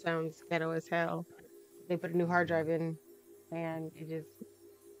sounds ghetto as hell. They put a new hard drive in and it just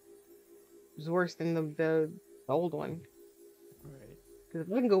was worse than the old one. Right. Because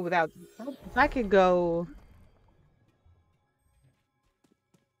if I can go without, if I could go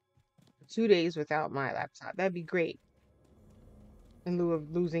 2 days without my laptop, that'd be great. In lieu of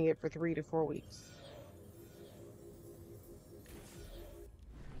losing it for 3 to 4 weeks.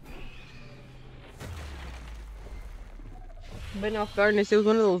 But no, fairness, it was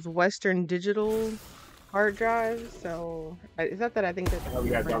one of those Western Digital hard drives. So it's not that I think that Oh, we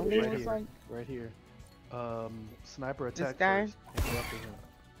got Dr. branding Right was here. like, Right here. Sniper This attack guy? first. Interrupting him.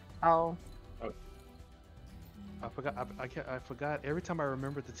 oh, I forgot. I forgot. Every time I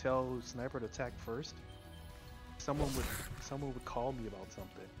remember to tell Sniper to attack first, someone would call me about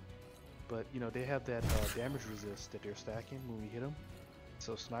something. But you know they have that damage resist that they're stacking when we hit them,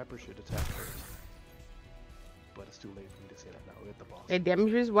 so Sniper should attack first. But it's too late for me to say that now. We're at the boss. it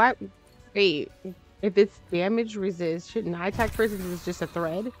damages what? Wait, if it's damage resist, shouldn't I attack first if it's just a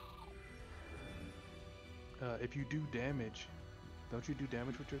thread? If you do damage, don't you do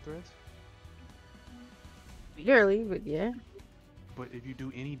damage with your threads? Barely, but yeah. But if you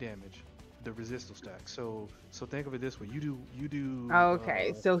do any damage, the resist will stack. So think of it this way: you do. Oh,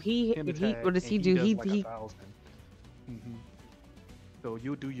 okay, so him if he, attack, what does and he do? does He like 1,000. So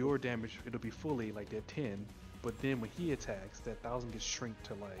you'll do your damage. It'll be fully like that 10. But then when he attacks, that 1,000 gets shrink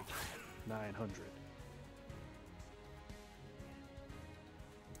to like 900.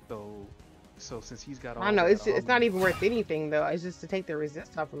 So since he's got all I don't know. that It's not even worth anything though. It's just to take the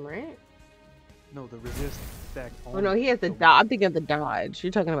resist off him, right? No, the resist stack. Oh no, he has the dodge. I'm thinking of the dodge.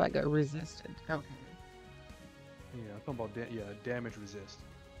 You're talking about like a resisted. Okay. Yeah, I'm talking about damage resist.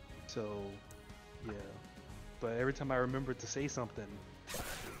 So yeah, but every time I remember to say something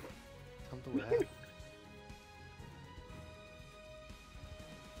would happen.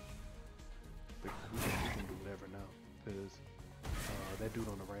 But we can do whatever now, because that dude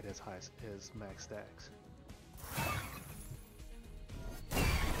on the right has max stacks. And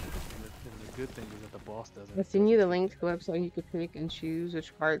the good thing is that the boss doesn't. I'll send you the link to the website. You can pick and choose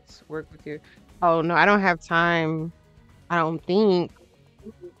which parts work with you. Oh no, I don't have time. I don't think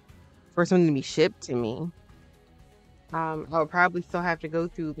for something to be shipped to me. I'll probably still have to go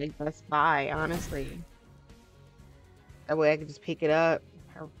through like Best Buy, honestly. That way I can just pick it up,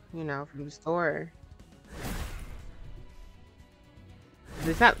 you know, from the store.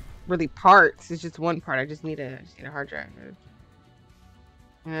 It's not really parts. It's just one part. I just need a hard drive.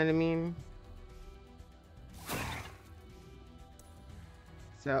 You know what I mean?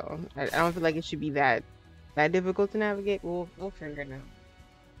 So I don't feel like it should be that difficult to navigate. We'll figure it out.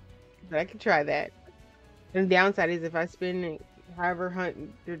 But I can try that. And the downside is if I spend however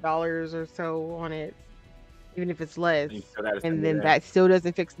 $100 or so on it, even if it's less, and then that still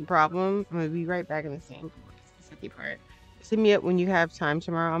doesn't fix the problem, I'm gonna be right back in the same place. That's the part. Hit me up when you have time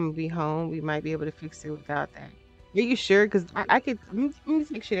tomorrow. I'm gonna be home. We might be able to fix it without that. Are you sure? Because I could. Let me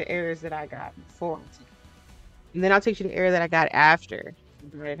take you the errors that I got before, and then I'll take you the error that I got after.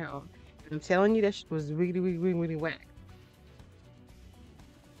 Right home. I'm telling you, that shit was really, really, really, really whack.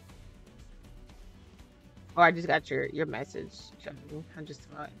 Oh, I just got your message. I just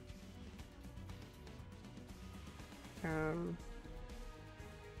saw it.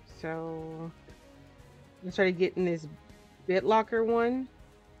 So I started getting this BitLocker one.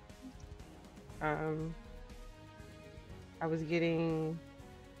 I was getting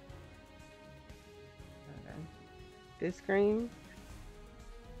this screen,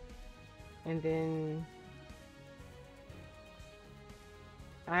 and then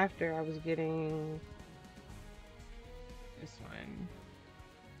after I was getting this one.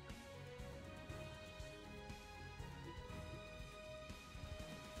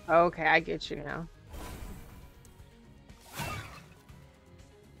 Okay, I get you now.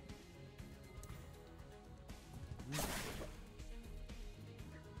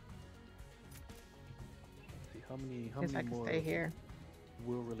 How many I can more stay here.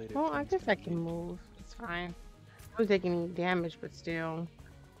 will related? Well, I guess I can move. It's fine. I don't take any damage, but still.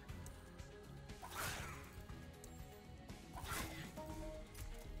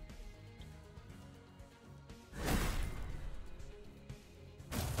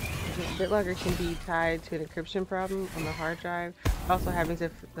 BitLocker can be tied to an encryption problem on the hard drive. It also happens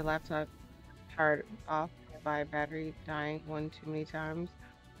if the laptop powered off by battery dying one too many times,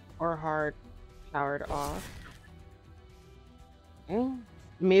 or hard powered off. Okay.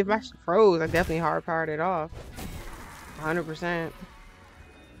 I mean, if my shit froze, I definitely hard powered it off. 100%.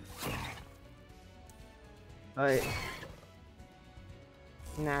 But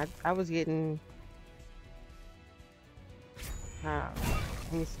nah, I was getting. Let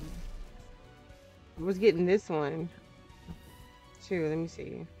me see. I was getting this one too. Let me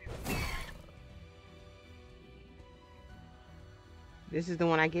see. This is the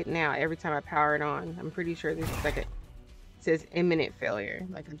one I get now every time I power it on. I'm pretty sure this is like a. It says imminent failure,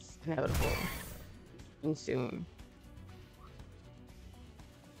 like it's inevitable and soon.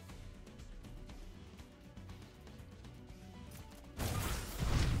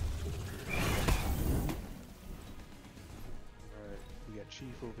 Alright, we got Chief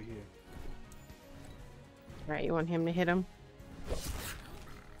over here. Right, you want him to hit him?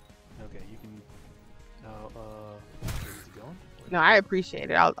 Okay, you can. Now, where's he going? No, I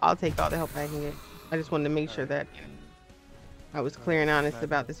appreciate it. I'll take all the help I can get. I just wanted to make sure that I was clear and honest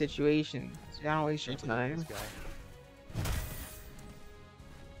about the situation. So I don't waste your time. This guy.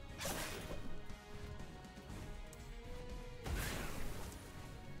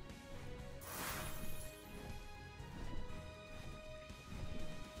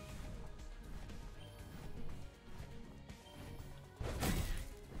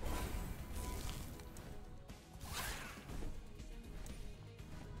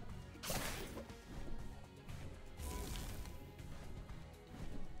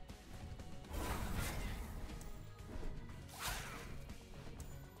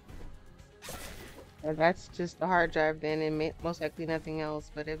 Yeah, that's just the hard drive then, and most likely nothing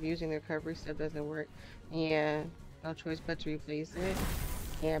else. But if using the recovery stuff doesn't work, yeah, no choice but to replace it.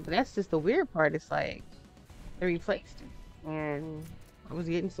 Yeah, but that's just the weird part. It's like they replaced it, and I was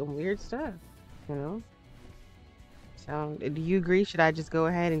getting some weird stuff, you know. So, do you agree? Should I just go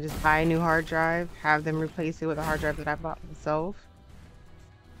ahead and just buy a new hard drive, have them replace it with a hard drive that I bought myself,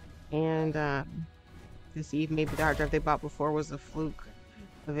 and to see if maybe the hard drive they bought before was a fluke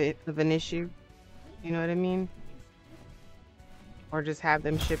of an issue? You know what I mean? Or just have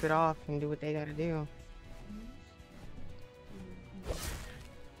them ship it off and do what they gotta do.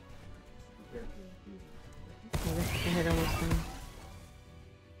 Let's hit him with some.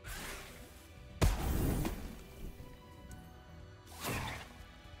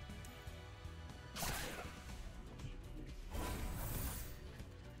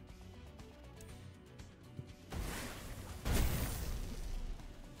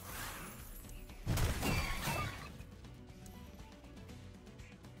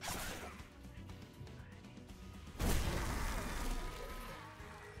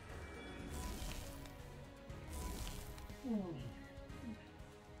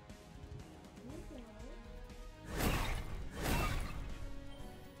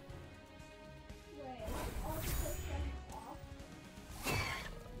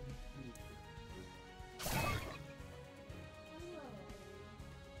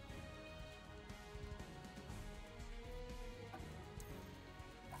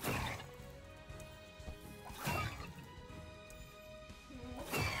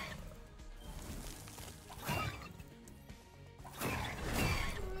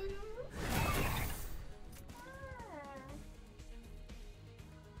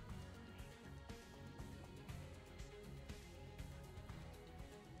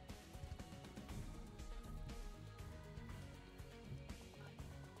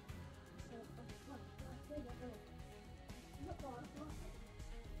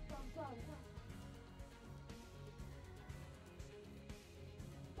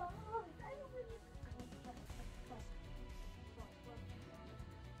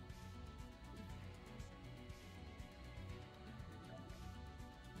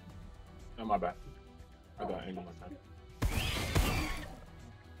 Oh, my bad. I got angry my time.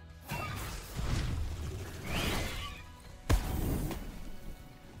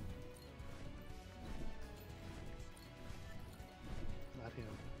 Not him.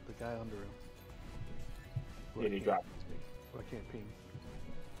 The guy under him. Yeah, he dropped. I can't ping.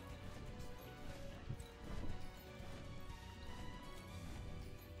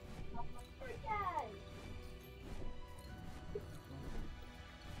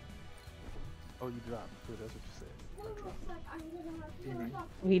 Oh, you dropped. Good, that's what you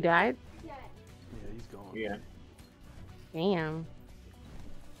said. He died? Yeah, he's gone. Yeah. Damn.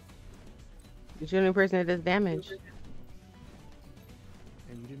 You're the only person that does damage.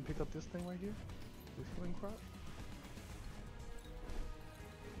 And you didn't pick up this thing right here? This healing crop?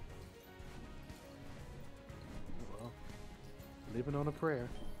 Well, living on a prayer.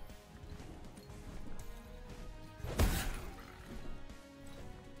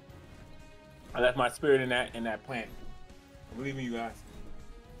 I left my spirit in that plant. I believe in you guys.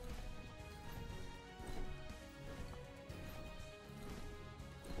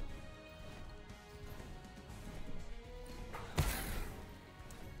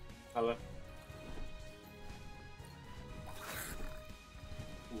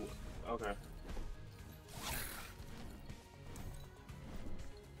 Okay.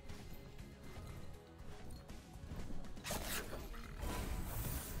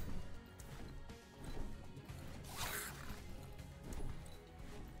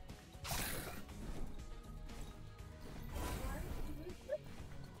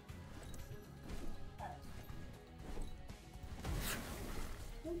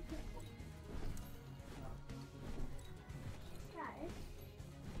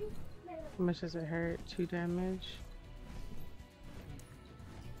 How much does it hurt? 2 damage.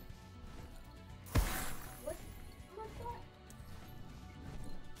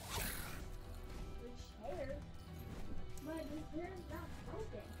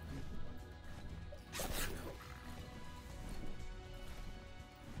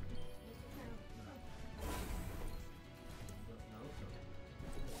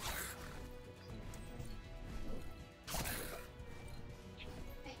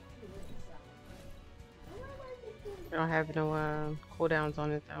 I don't have no cooldowns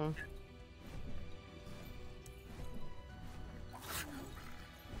on it though.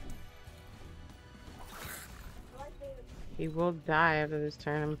 He will die after this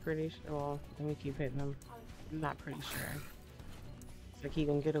turn, I'm pretty sure. Well, let me keep hitting him. I'm not pretty sure. It's like he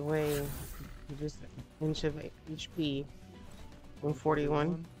gonna get away with just an inch of HP.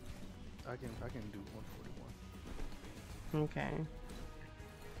 141. I can do 141. Okay.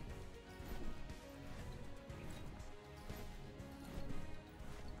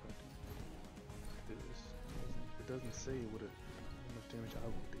 It doesn't say what how much damage I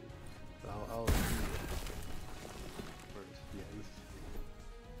will do. But I'll do it first. Yeah, this is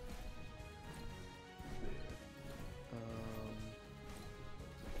there.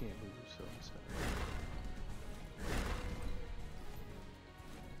 I can't move, so I'm just gonna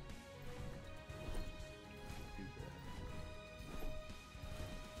do that.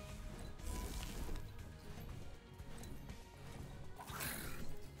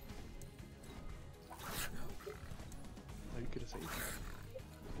 Oh, you could have saved that.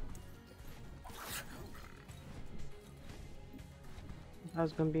 I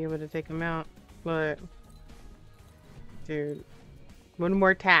was gonna be able to take him out, but dude, one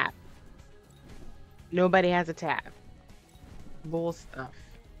more tap. Nobody has a tap. Bull stuff.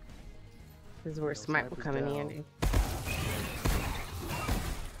 This is where Smite will come in handy.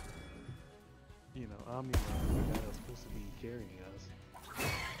 You know, I'm the guy that's supposed to be carrying us.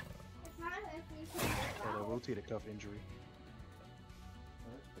 Had a rotator cuff injury.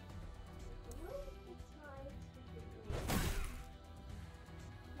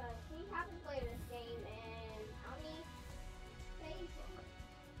 We haven't played this game in how many days?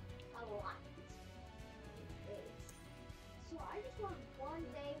 A lot. So I just want one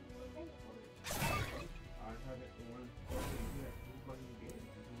day moving. I had it for one day. Yeah, we're playing the game.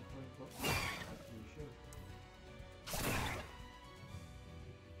 We're playing football. That's what we should.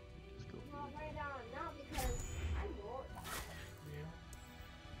 Just go. Well, right now I'm not because I'm bored. Yeah.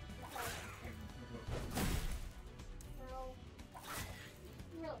 Well,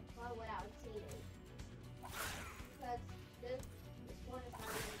 really play without teaming. Because this one is not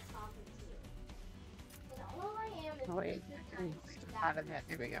even talking to you. But all I am is Oh wait, out of that.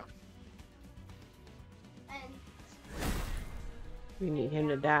 There we go. And We need him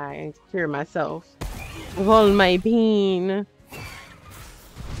to die and cure myself of all my pain.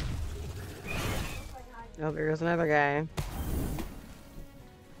 Oh, there goes another guy.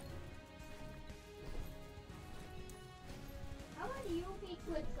 how about you be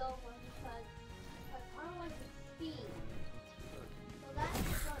Quicksilver because I don't like the speed.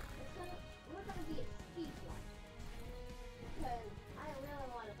 So we're gonna be a speed one. Because I really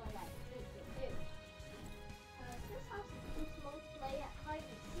want to play that Trinket too. This house is most play at hide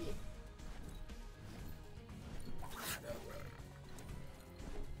and seek.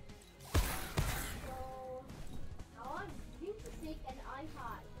 So I want you to seek and I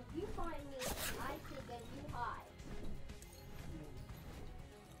hide. If you find me, I seek and you hide.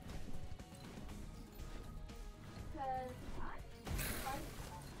 Because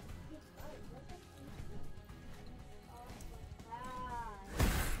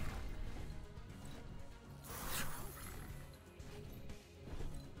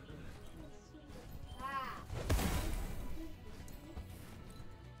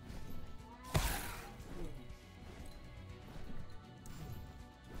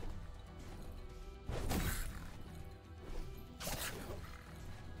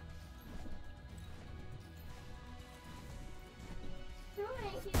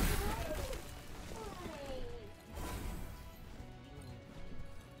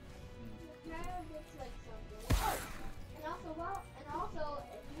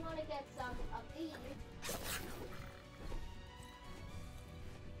to get some of these.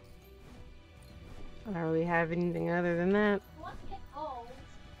 I don't really have anything other than that. I want to get gold.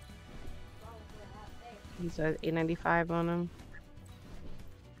 Well, we're out there. He says 895 on him.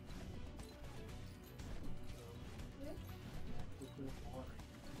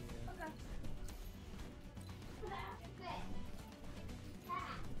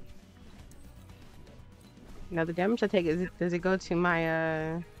 Now the damage I take does it go to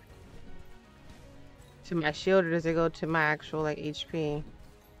my shield, or does it go to my actual like HP?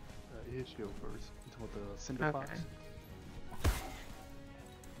 It hits shield first. It's with the cinder pox.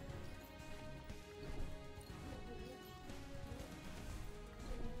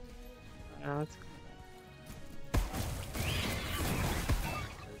 No, it's okay.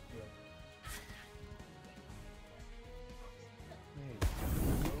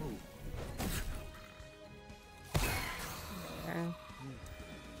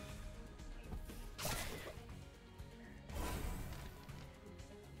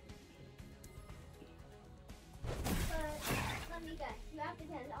 But let me guess, you have to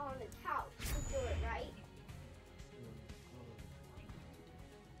get on the couch to do it, right?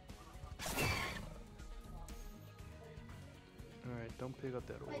 Alright, don't pick up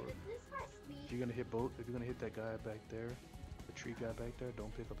that orb. Wait, does this guy speak? If you're gonna hit both, if you're gonna hit that guy back there, the tree guy back there,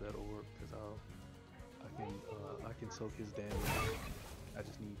 don't pick up that orb, because I can soak his damage. I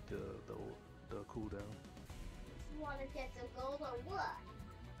just need the cooldown. You want to get some gold or what?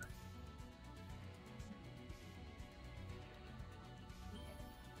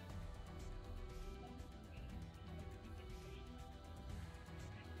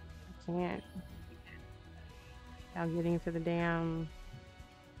 Can't. I'm getting to the damn.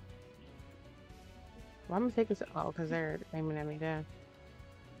 Well, I'm gonna take this. Oh, because they're aiming at me there.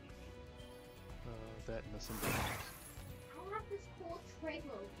 That and the cinder pox. I have this cool trade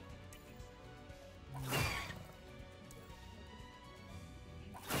move.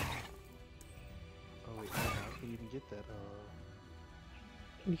 Oh wait, I can't even get that.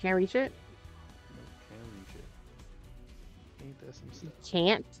 You can't reach it. Can't reach it. Ain't that some stuff?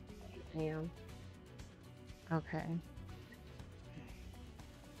 Can't. Damn. Okay.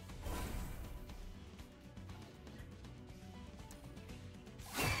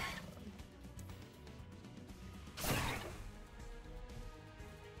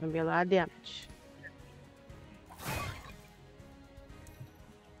 Gonna be a lot of damage.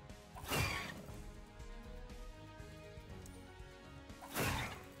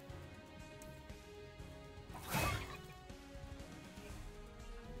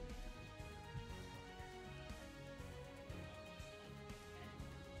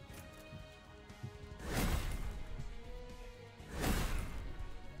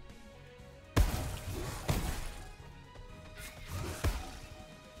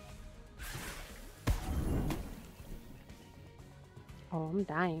 Oh, I'm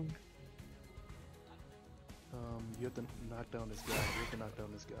dying. You have to knock down this guy. You have to knock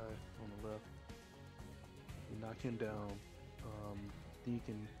down this guy on the left. You knock him down. Then you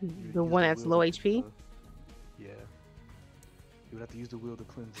can. The one that's low HP? Yeah. You would have to use the wheel to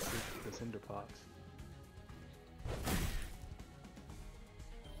cleanse the cinder pox.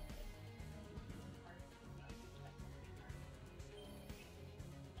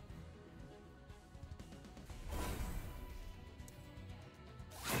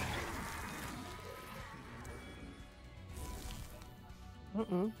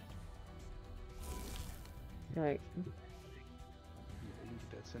 Right. Yeah, you can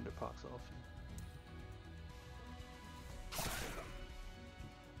get that cinder pox off you.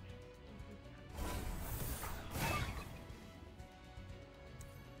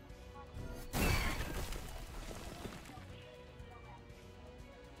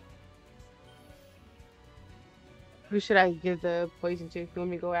 Who should I give the poison to? You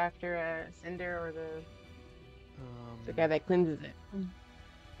want me to go after Cynder or the guy that cleanses it?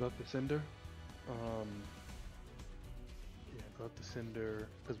 Go up to Cinder. Yeah, go up to Cinder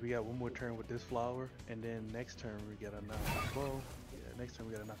because we got one more turn with this flower, and then next turn we gotta knock. Well, yeah, next turn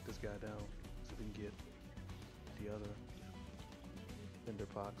we gotta knock this guy down so we can get the other Cinder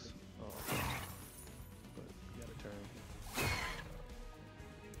pox. But we gotta turn.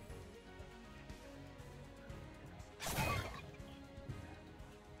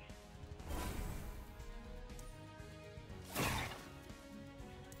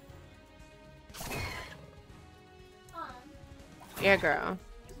 Yeah, girl.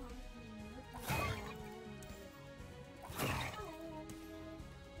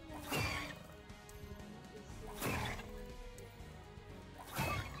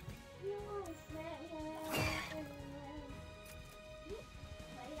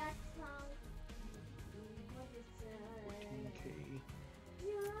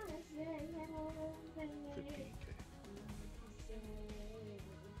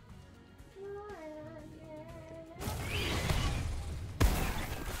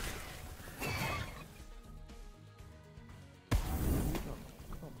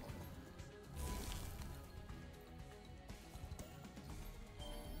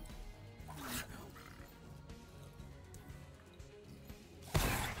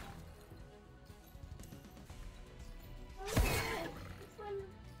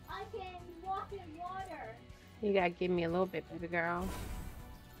 You gotta give me a little bit, baby girl.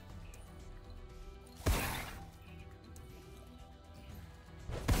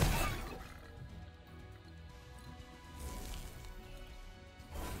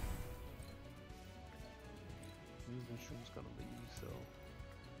 Mushroom's gonna leave, so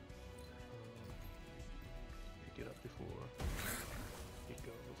pick it up before it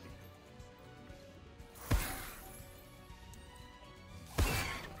goes.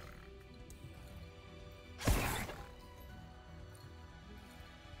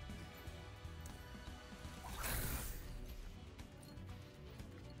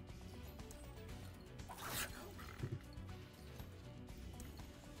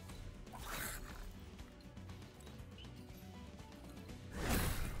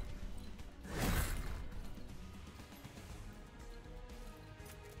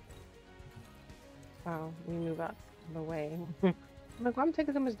 Oh, we move out of the way. I'm like, why I'm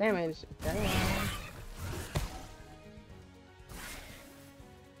taking so much damage? Damn.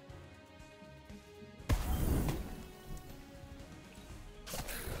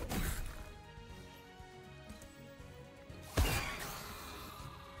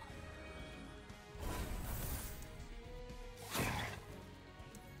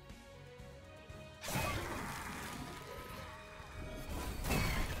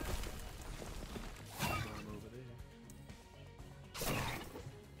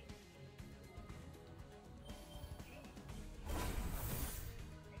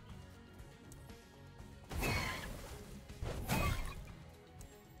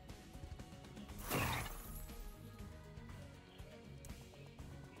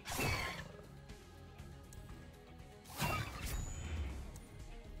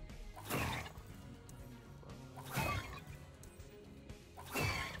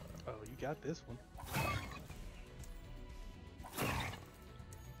 Oh, you got this one.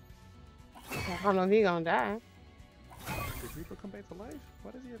 I don't know if he's gonna die. Did Reaper come back to life?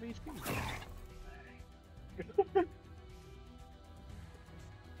 Why does he have HP?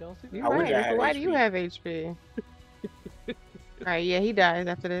 Y'all see You're that? I wish right. I Reaper, had why do you HP. have HP? Alright, yeah, he dies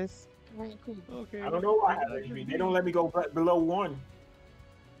after this. Alright, cool. Okay. I don't know why I have HP. They don't let me go below 1.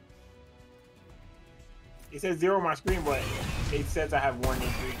 It says 0 on my screen, but it says I have 1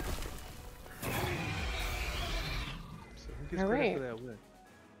 HP. So who gets credit for that win?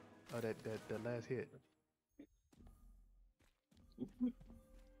 Oh, that last hit.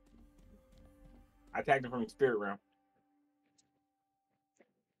 I tagged him from the spirit realm.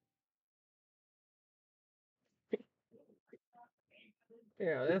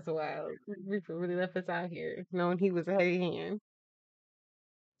 Yeah, that's wild. Reaper really left us out here, knowing he was a heavy hand.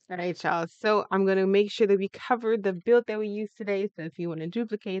 All right, y'all. So I'm going to make sure that we cover the build that we used today. So if you want to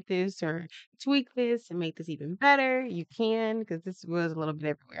duplicate this or tweak this and make this even better, you can, because this was a little bit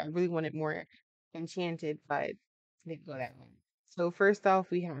everywhere. I really wanted more enchanted, but didn't go that way. So first off,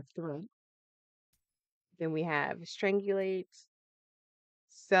 we have Thread. Then we have Strangulate,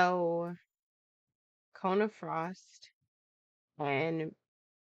 So, Cone of Frost, and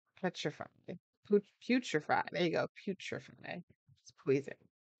Putrify. Putrify. There you go. Putrify. It's poison.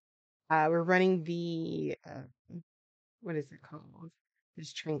 We're running the what is it called?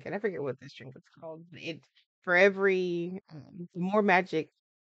 This trinket. I forget what this trinket's called. It for every the more magic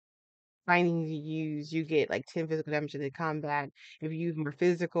findings you use, you get like 10 physical damage in the combat. If you use more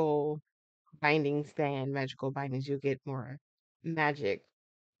physical bindings than magical bindings, you'll get more magic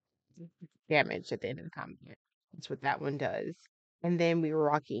damage at the end of the combat. That's what that one does. And then we were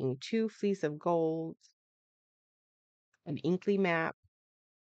rocking 2 Fleece of Gold, an Inkley map,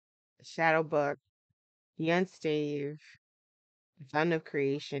 a Shadowbook, the Uhnstave, the Fountain of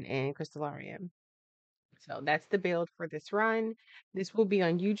Creation, and Crystalarium. So that's the build for this run. This will be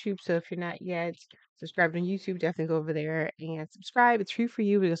on YouTube, so if you're not yet subscribed on YouTube, definitely go over there and subscribe. It's free for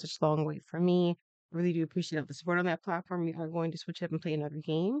you, but it's such a long wait for me. I really do appreciate all the support on that platform. We are going to switch up and play another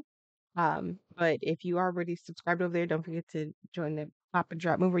game. But if you are already subscribed over there, don't forget to join the pop and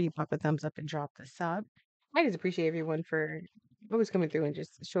drop move where you pop a thumbs up and drop the sub. I just appreciate everyone for always coming through and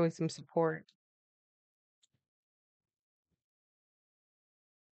just showing some support.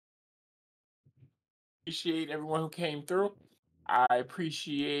 Appreciate everyone who came through. I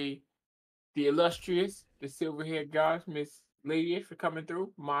appreciate the illustrious, the silver haired goddess, Miss Lady, for coming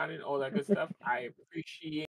through, modding, all that good stuff. I appreciate